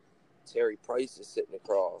 and Terry Price is sitting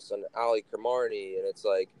across, and Ali Kramarny, and it's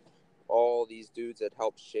like all these dudes that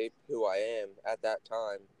helped shape who I am at that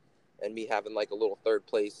time, and me having like a little 3rd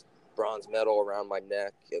place bronze medal around my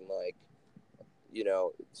neck, and like,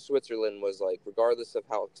 Switzerland was like, regardless of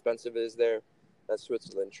how expensive it is there, that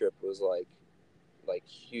Switzerland trip was like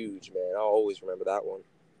huge, man. I'll always remember that one.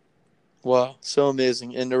 Wow, so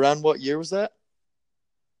amazing. And around what year was that?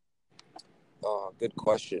 Oh, good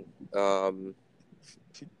question. I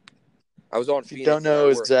was on If you Phoenix. don't know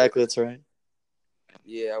exactly, that's right.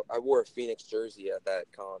 Yeah, I wore a Phoenix jersey at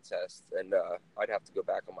that contest, and I'd have to go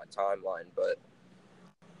back on my timeline, but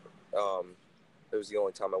it was the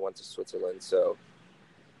only time I went to Switzerland. So,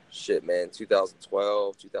 shit, man,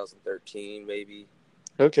 2012, 2013, maybe.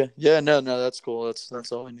 Okay. Yeah, no, that's cool.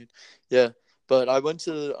 That's all I need. Yeah. But I went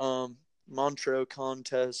to the Montreux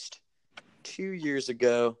contest 2 years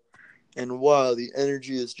ago, and wow, the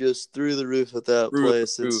energy is just through the roof at that Through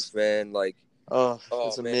place. the roof, man. Like,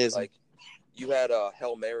 it's man, amazing. like, you had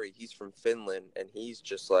Hell Mary. He's from Finland, and he's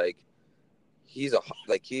just like, he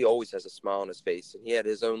always has a smile on his face, and he had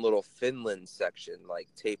his own little Finland section like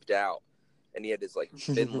taped out, and he had his like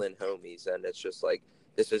Finland homies, and it's just like,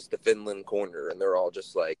 this is the Finland corner, and they're all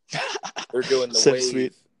just like, they're doing the So wave,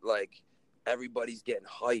 sweet. like everybody's getting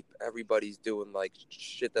hype, everybody's doing like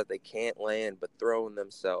shit that they can't land, but throwing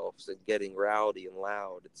themselves and getting rowdy and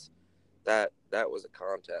loud. It's that was a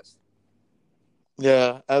contest.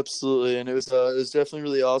 Yeah, absolutely. And it was definitely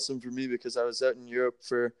really awesome for me because I was out in Europe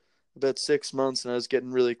for about 6 months, and I was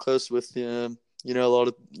getting really close with the a lot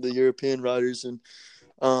of the European riders, and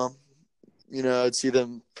um I'd see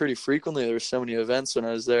them pretty frequently. There were so many events when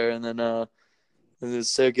I was there, and then and it was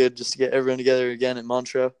so good just to get everyone together again at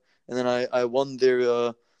Montreux. And then I won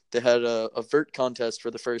their they had a vert contest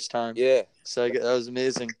for the first time. Yeah, So that was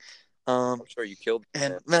amazing. I'm sure you killed it,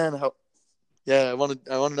 And man, I wanted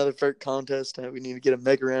another vert contest. We need to get a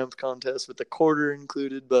mega ramp contest with the quarter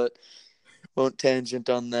included, but won't tangent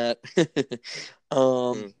on that.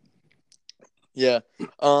 Yeah.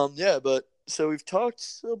 But so we've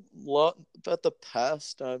talked a lot about the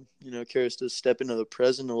past. I'm, curious to step into the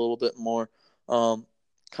present a little bit more.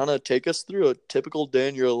 Kind of take us through a typical day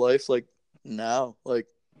in your life, like now, like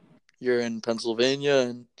you're in Pennsylvania,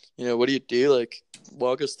 and what do you do? Like,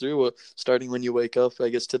 walk us through starting when you wake up, I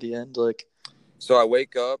guess, to the end. Like, so I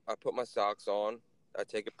wake up, I put my socks on, I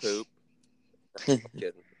take a poop. I'm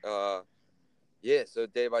kidding. So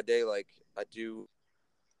day by day, like I do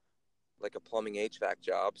like a plumbing HVAC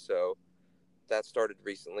job. So that started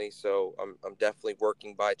recently. So I'm definitely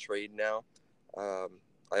working by trade now.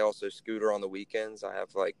 I also scooter on the weekends. I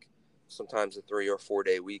have like sometimes a 3 or 4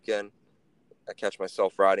 day weekend. I catch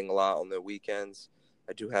myself riding a lot on the weekends.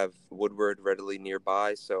 I do have Woodward readily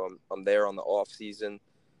nearby, so I'm there on the off season.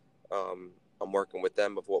 I'm working with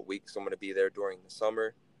them of what weeks I'm going to be there during the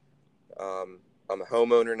summer. I'm a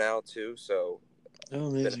homeowner now too, so Oh,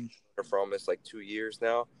 I've been a amazing. homeowner for almost like 2 years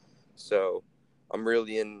now. So I'm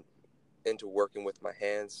really into working with my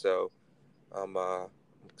hands. So I'm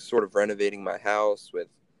sort of renovating my house with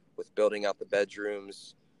building out the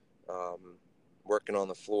bedrooms, um, working on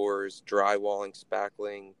the floors, drywalling,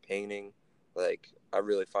 spackling, painting. Like I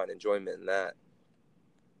really find enjoyment in that.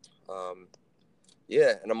 Um,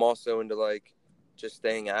 yeah, and I'm also into like just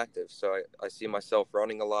staying active. So I see myself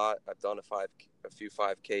running a lot. I've done a few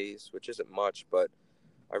 5Ks, which isn't much, but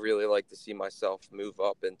I really like to see myself move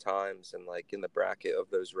up in times and like in the bracket of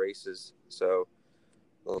those races. So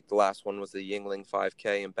the last one was the Yingling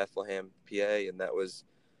 5K in Bethlehem, PA, and that was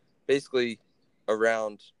basically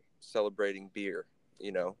around celebrating beer.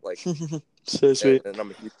 Like, So sweet. and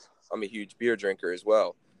I'm a huge beer drinker as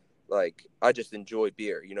well. Like, I just enjoy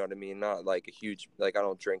beer. You know what I mean? Not like a huge like I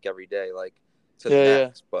don't drink every day like to the Yeah, yeah.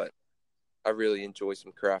 max, but I really enjoy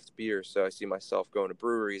some craft beer. So I see myself going to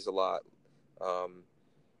breweries a lot. Um,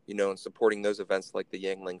 and supporting those events like the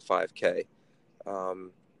Yangling 5K.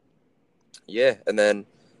 Um, yeah, and then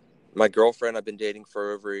my girlfriend I've been dating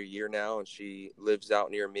for over a year now, and she lives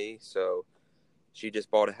out near me, so she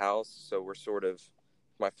just bought a house. So we're sort of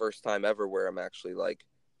my first time ever where I'm actually like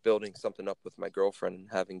building something up with my girlfriend and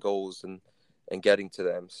having goals and getting to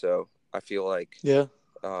them. So I feel like Yeah.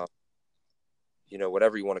 uh,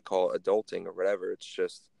 whatever you want to call it, adulting or whatever. It's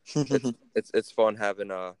just it's fun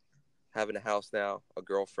having a house now, a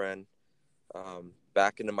girlfriend,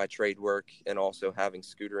 back into my trade work, and also having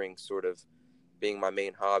scootering sort of being my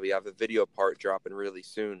main hobby. I have a video part dropping really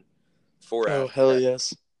soon for Oh, hell Aztec.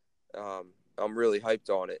 yes. I'm really hyped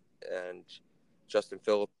on it, and Justin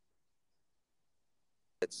Phillips,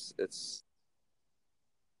 it's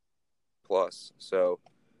plus. So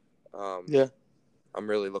Yeah. I'm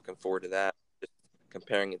really looking forward to that. Just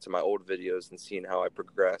comparing it to my old videos and seeing how I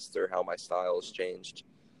progressed or how my style has changed.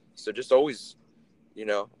 So just always,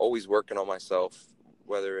 always working on myself,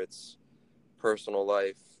 whether it's personal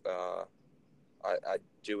life. I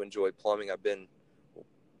do enjoy plumbing. I've been,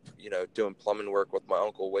 doing plumbing work with my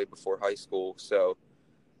uncle way before high school. So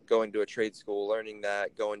going to a trade school, learning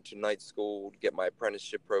that, going to night school to get my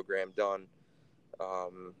apprenticeship program done,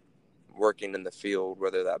 um, working in the field,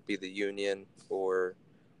 whether that be the union or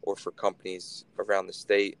for companies around the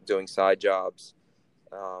state, doing side jobs.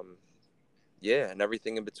 Um, yeah, and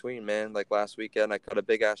everything in between, man. Like last weekend, I cut a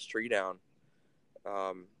big ass tree down.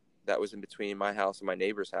 Um, that was in between my house and my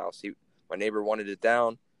neighbor's house. My neighbor wanted it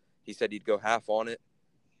down. He said he'd go half on it,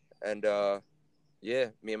 and yeah,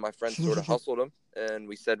 me and my friends sort of hustled him, and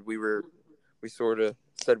we sort of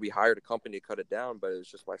said we hired a company to cut it down, but it was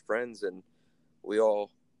just my friends, and we all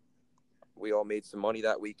made some money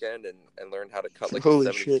that weekend and learned how to cut like a Holy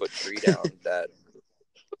 70 shit. foot tree down that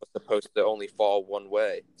was supposed to only fall one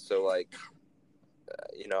way. So like,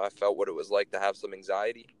 I felt what it was like to have some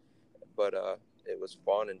anxiety, but it was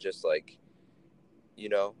fun and just like, you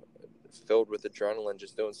know, filled with adrenaline,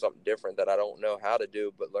 just doing something different that I don't know how to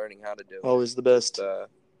do, but learning how to do. Always the Just best.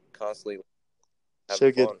 constantly having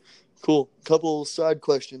So good. fun. Cool. Couple side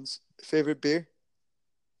questions. Favorite beer?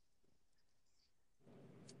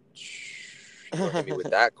 You're gonna hit me with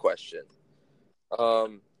that question.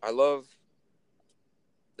 I love.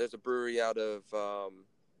 There's a brewery out of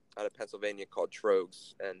Pennsylvania called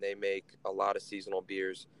Trogs, and they make a lot of seasonal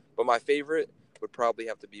beers. But my favorite would probably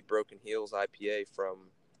have to be Broken Heels IPA from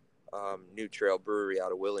New Trail Brewery out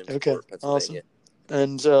of Okay. Williamsport, Awesome.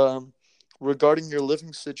 Pennsylvania. And regarding your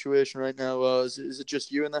living situation right now, is it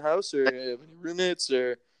just you in the house, or you have any roommates,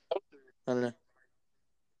 or I don't know?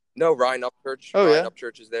 No, Ryan Upchurch. Oh Ryan yeah.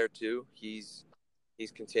 Upchurch is there too. He's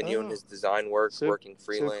continuing Oh, his design work, so working so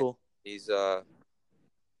freelance. cool. He's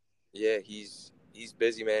yeah, he's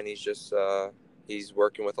busy, man. He's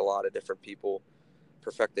working with a lot of different people,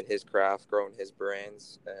 perfecting his craft, growing his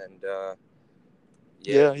brands, and yeah,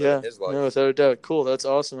 Yeah, living yeah. his No, life. without a doubt. Cool. That's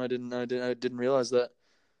awesome. I didn't realize that.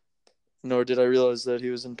 Nor did I realize that he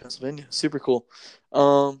was in Pennsylvania. Super cool.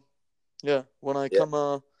 Um, yeah. When I Yeah.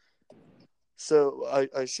 come, so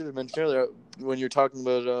I should have mentioned earlier when you're talking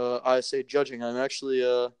about ISA judging. I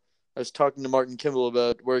was talking to Martin Kimball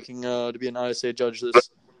about working to be an ISA judge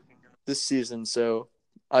this season. So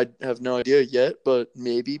I have no idea yet, but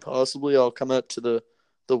maybe possibly I'll come out to the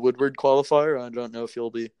Woodward qualifier. I don't know if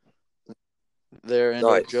you'll be there and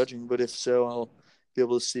or Nice. judging. But if so, I'll be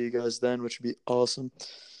able to see you guys then, which would be awesome.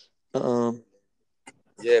 Um,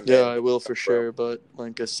 Yeah, yeah, man. I will for Bro. sure. But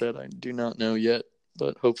like I said, I do not know yet.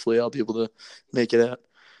 But hopefully, I'll be able to make it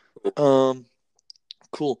out. Um,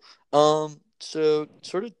 cool. So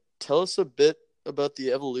sort of tell us a bit about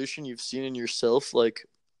the evolution you've seen in yourself, like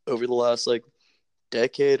over the last like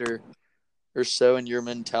decade or so in your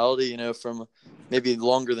mentality, from maybe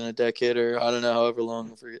longer than a decade or I don't know, however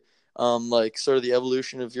long, I forget. Like sort of the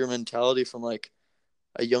evolution of your mentality from like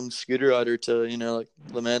a young scooter rider to, like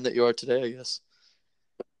the man that you are today, I guess.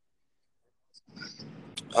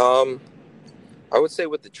 Um, I would say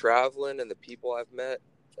with the traveling and the people I've met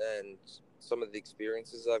and some of the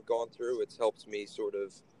experiences I've gone through, it's helped me sort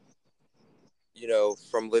of,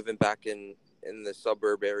 from living back in the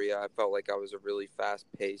suburb area. I felt like I was a really fast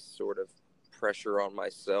paced sort of pressure on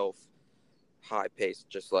myself, high paced,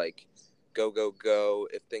 just like go, go, go.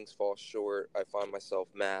 If things fall short, I find myself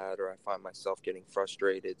mad or I find myself getting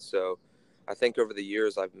frustrated. So I think over the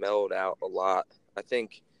years I've mellowed out a lot. I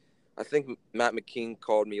think I think Matt McKean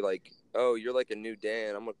called me like, "Oh, you're like a new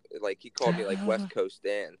Dan." Like he called me like West Coast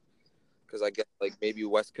Dan because I guess like maybe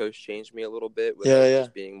West Coast changed me a little bit with Yeah, like yeah.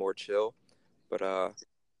 just being more chill. But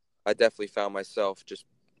I definitely found myself just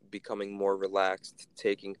becoming more relaxed,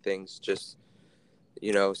 taking things just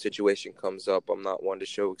situation comes up. I'm not one to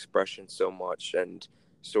show expression so much and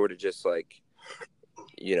sort of just like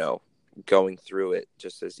you know going through it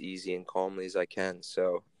just as easy and calmly as I can.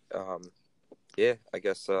 So um, yeah, I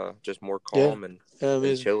guess just more Yeah. calm Yeah, and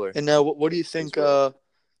amazing. chiller And now what do you as think well.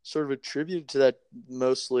 sort of attributed to that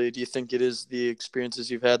mostly? Do you think it is the experiences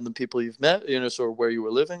you've had and the people you've met, sort of where you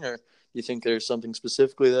were living, or do you think there's something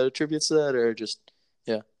specifically that attributes to that, or just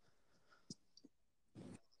yeah.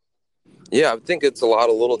 Yeah, I think it's a lot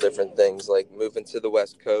of little different things like moving to the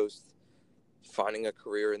West Coast, finding a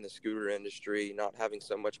career in the scooter industry, not having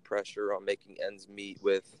so much pressure on making ends meet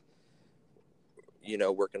with,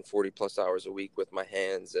 working 40 plus hours a week with my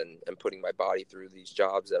hands and putting my body through these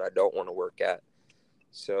jobs that I don't want to work at.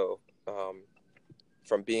 So, um,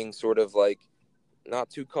 from being sort of like not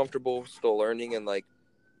too comfortable, still learning and like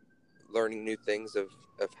learning new things of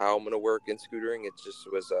how I'm going to work in scootering, it just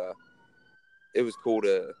was, it was cool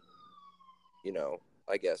to, you know,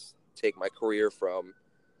 I guess take my career from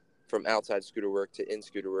outside scooter work to in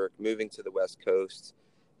scooter work, moving to the West Coast,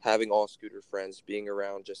 having all scooter friends, being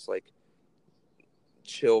around just like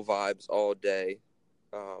chill vibes all day,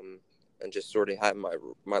 um, and just sort of having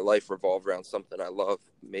my life revolve around something I love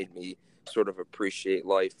made me sort of appreciate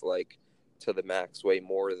life like to the max way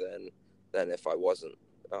more than if I wasn't.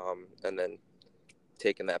 And then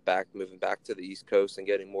taking that back, moving back to the East Coast and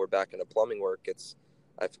getting more back into plumbing work,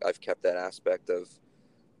 I've kept that aspect of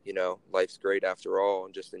life's great after all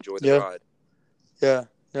and just enjoy the Yeah. ride. Yeah.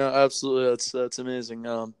 Yeah, absolutely. That's amazing.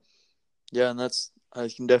 Yeah, and that's I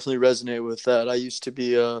can definitely resonate with that. I used to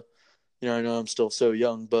be I know I'm still so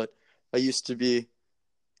young, but I used to be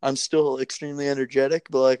I'm still extremely energetic,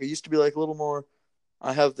 but like I used to be like a little more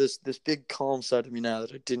I have this big calm side of me now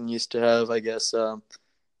that I didn't used to have, I guess.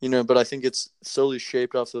 But I think it's solely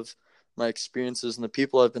shaped off of my experiences and the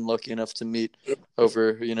people I've been lucky enough to meet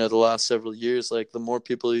over, the last several years. Like the more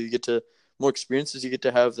experiences you get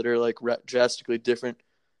to have that are like drastically different,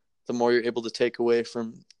 the more you're able to take away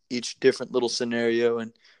from each different little scenario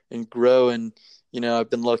and grow. And, I've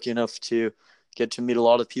been lucky enough to get to meet a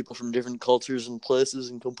lot of people from different cultures and places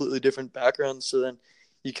and completely different backgrounds. So then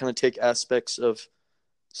you kind of take aspects of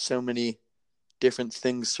so many different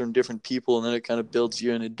things from different people, and then it kind of builds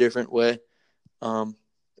you in a different way. Um,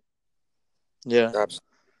 yeah, Absolutely.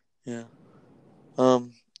 yeah.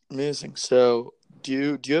 Um, Amazing. So, do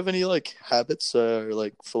you have any like habits or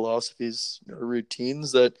like philosophies or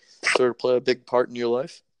routines that sort of play a big part in your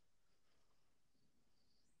life?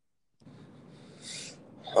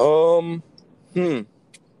 Um, hmm.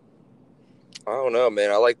 I don't know,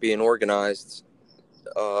 man. I like being organized.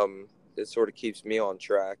 It sort of keeps me on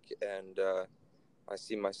track, and I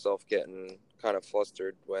see myself getting kind of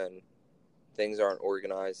flustered when things aren't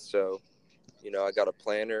organized. So, I got a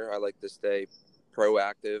planner. I like to stay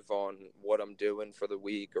proactive on what I'm doing for the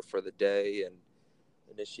week or for the day and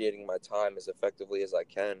initiating my time as effectively as I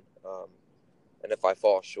can. And if I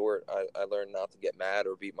fall short, I learn not to get mad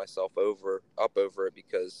or beat myself up over it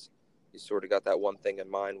because you sort of got that one thing in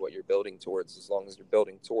mind, what you're building towards, as long as you're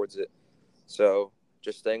building towards it. So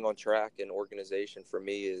just staying on track and organization for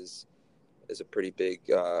me is a pretty big,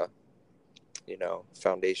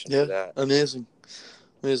 foundation for Yeah, that. amazing,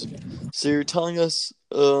 amazing. So you're telling us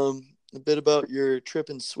a bit about your trip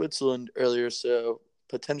in Switzerland earlier, so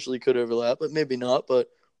potentially could overlap, but maybe not. But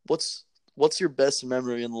what's what's your best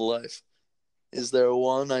memory in the life? Is there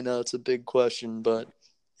one? I know it's a big question, but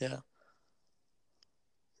yeah.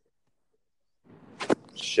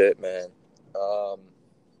 Shit, man. Um,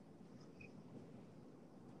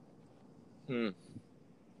 hmm.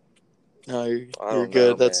 No, I you're don't know,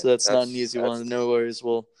 good. That's man. that's not an That's easy that's one. No worries.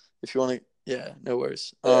 Well, if you want to, yeah, no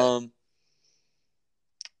worries. yeah.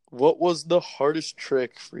 What was the hardest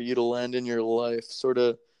trick for you to land in your life? Sort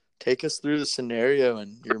of take us through the scenario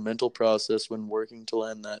and your mental process when working to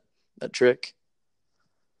land that trick.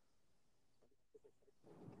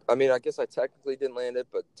 I mean, I guess I technically didn't land it,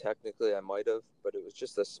 but technically I might have. But it was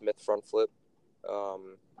just a Smith front flip,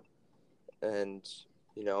 um, and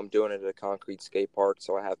I'm doing it at a concrete skate park,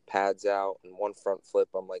 so I have pads out, and one front flip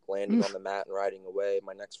I'm like landing on Oof. the mat and riding away.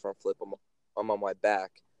 My next front flip I'm on my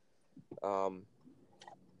back. Um,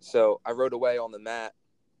 so I rode away on the mat,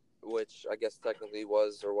 which I guess technically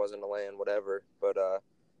was or wasn't a land, whatever. But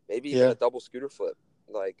maybe even Yeah. a double scooter flip.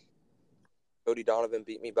 Like Cody Donovan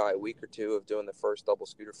beat me by a week or two of doing the first double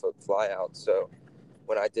scooter flip fly out. So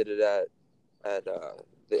when I did it at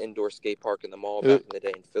the indoor skate park in the mall back in the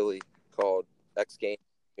day in Philly called X Games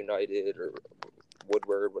United or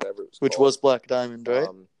Woodward, whatever it was Which called. was Black Diamond, right?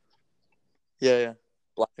 Yeah, Yeah.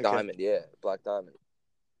 Black Okay. Diamond, yeah, Black Diamond.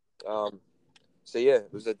 Um, so yeah,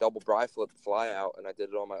 it was a double bri flip fly out, and I did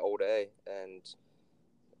it on my old A, and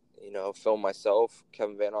filmed myself.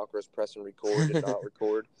 Kevin Van Auker was pressing record, did not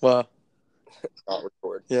record, Wow. not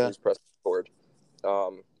record. He Yeah. was pressing record.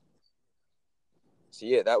 Um, so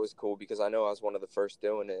yeah, that was cool because I know I was one of the first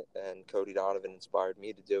doing it, and Cody Donovan inspired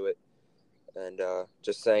me to do it. And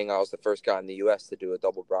just saying I was the first guy in the U.S. to do a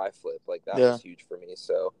double bri flip, like that Yeah. was huge for me.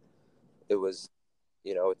 So it was,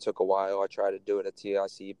 it took a while. I tried to do it at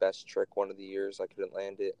TIC best trick one of the years. I couldn't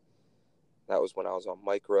land it. That was when I was on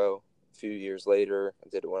micro. A few years later, I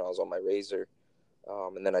did it when I was on my razor,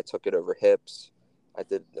 and then I took it over hips. I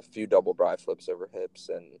did a few double bri flips over hips,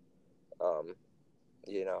 and um,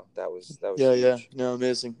 that was Yeah. Yeah. huge. No,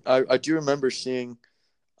 amazing. I do remember seeing.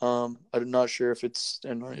 I'm not sure if it's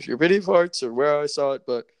in one of your video parts or where I saw it,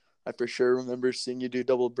 but I for sure remember seeing you do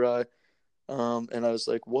double bri. And I was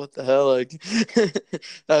like, "What the hell?" Like, that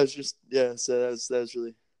was just yeah. So that was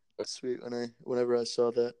really sweet whenever I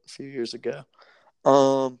saw that a few years ago.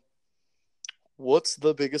 Um, what's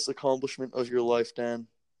the biggest accomplishment of your life, Dan?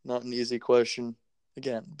 Not an easy question,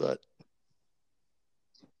 again, but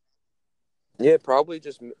Yeah, probably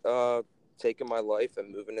just taking my life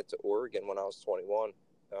and moving it to Oregon when I was 21.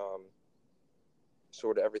 Um,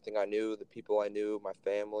 sort of everything I knew, the people I knew, my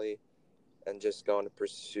family, and just going to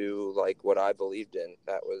pursue like what I believed in.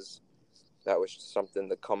 That was something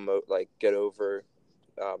to get over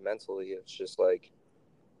mentally. It's just like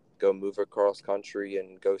go move across country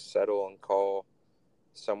and go settle and call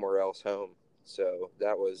somewhere else home. So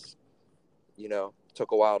that was,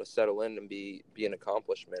 took a while to settle in and be an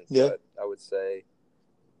accomplishment. yeah, But I would say,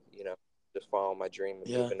 you know, just following my dream and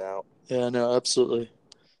yeah, moving out. yeah, no, absolutely.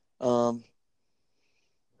 Um,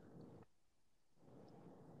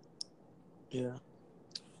 yeah.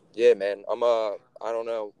 Yeah, man. I don't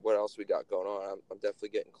know what else we got going on. I'm definitely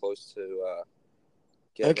getting close to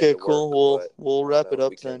getting Okay, into work, cool. We'll but we'll I don't wrap know it if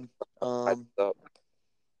we up can then. hype this up.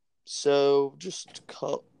 So just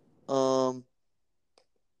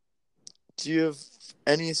do you have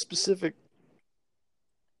any specific?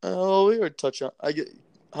 Oh, we already touched on. I get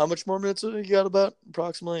how much more minutes you got about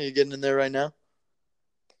approximately? Are you getting in there right now?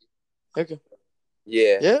 Okay.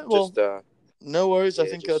 Yeah, Yeah. Well, just no worries. I yeah,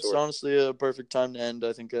 think just that's sort honestly a perfect time to end.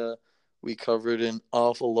 I think we covered an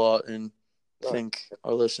awful lot, and I of. think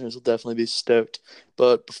our listeners will definitely be stoked.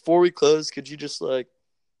 But before we close, could you just like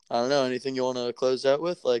I don't know anything you want to close out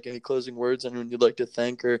with, like any closing words, anyone you'd like to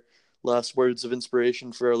thank, or last words of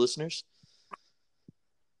inspiration for our listeners?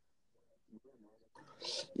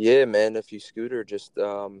 Yeah, man. If you scooter, just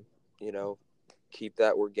you know, keep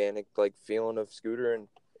that organic like feeling of scooter and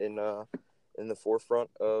in the forefront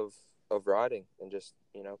of riding, and just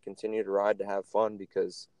continue to ride to have fun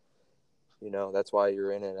because that's why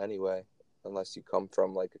you're in it anyway, unless you come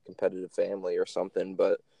from like a competitive family or something.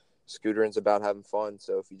 But scootering's about having fun,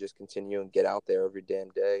 so if you just continue and get out there every damn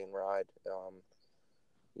day and ride,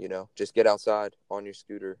 just get outside on your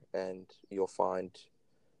scooter and you'll find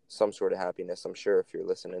some sort of happiness. I'm sure if you're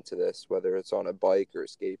listening to this, whether it's on a bike or a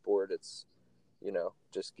skateboard, it's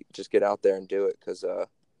just get out there and do it because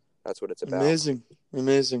that's what it's about. Amazing,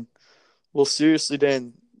 amazing. Well, seriously,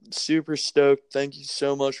 Dan, super stoked. Thank you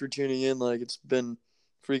so much for tuning in. Like, it's been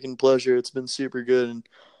freaking pleasure. It's been super good, and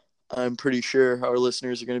I'm pretty sure our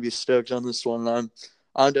listeners are going to be stoked on this one.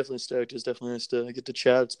 I'm definitely stoked. It's definitely nice to get to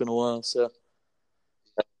chat. It's been a while, so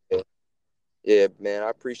Yeah, man, I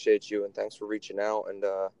appreciate you and thanks for reaching out and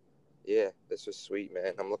Yeah, this was sweet,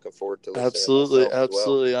 man. I'm looking forward to listening Absolutely, myself as well.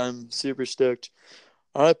 absolutely. I'm super stoked.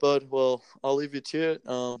 All right, bud. Well, I'll leave you to it.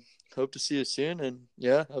 Hope to see you soon, and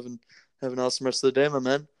yeah, have an awesome rest of the day, my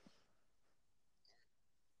man.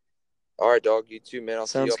 All right, dog. You too, man. I'll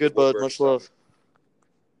see you Sounds up in good, bud. Woodburn or Much something. love.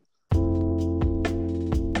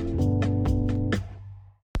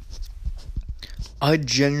 I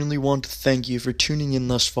genuinely want to thank you for tuning in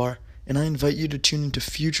thus far, and I invite you to tune into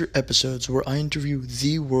future episodes where I interview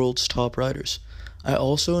the world's top riders. I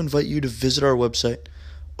also invite you to visit our website,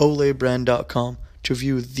 olebrand.com, to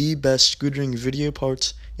view the best scootering video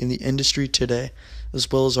parts in the industry today,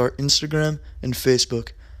 as well as our Instagram and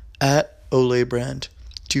Facebook, at olebrand,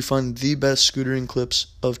 to find the best scootering clips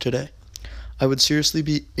of today. I would seriously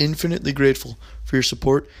be infinitely grateful for your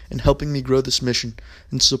support in helping me grow this mission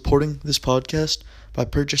and supporting this podcast by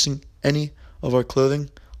purchasing any of our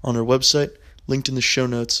clothing on our website, linked in the show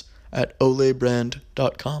notes at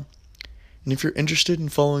olebrand.com. And if you're interested in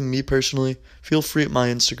following me personally, feel free at my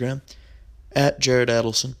Instagram, at Jared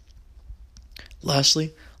Adelson.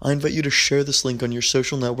 Lastly, I invite you to share this link on your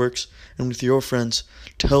social networks and with your friends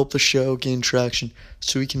to help the show gain traction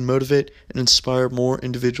so we can motivate and inspire more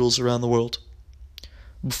individuals around the world.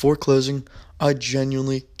 Before closing, I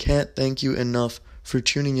genuinely can't thank you enough for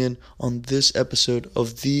tuning in on this episode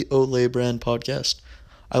of the Olay Brand Podcast.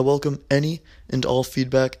 I welcome any and all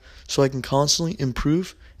feedback so I can constantly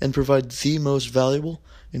improve and provide the most valuable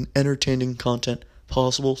and entertaining content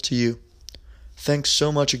possible to you. Thanks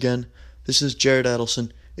so much again. This is Jared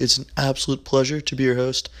Adelson. It's an absolute pleasure to be your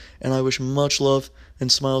host, and I wish much love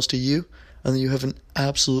and smiles to you, and that you have an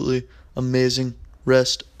absolutely amazing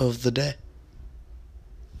rest of the day.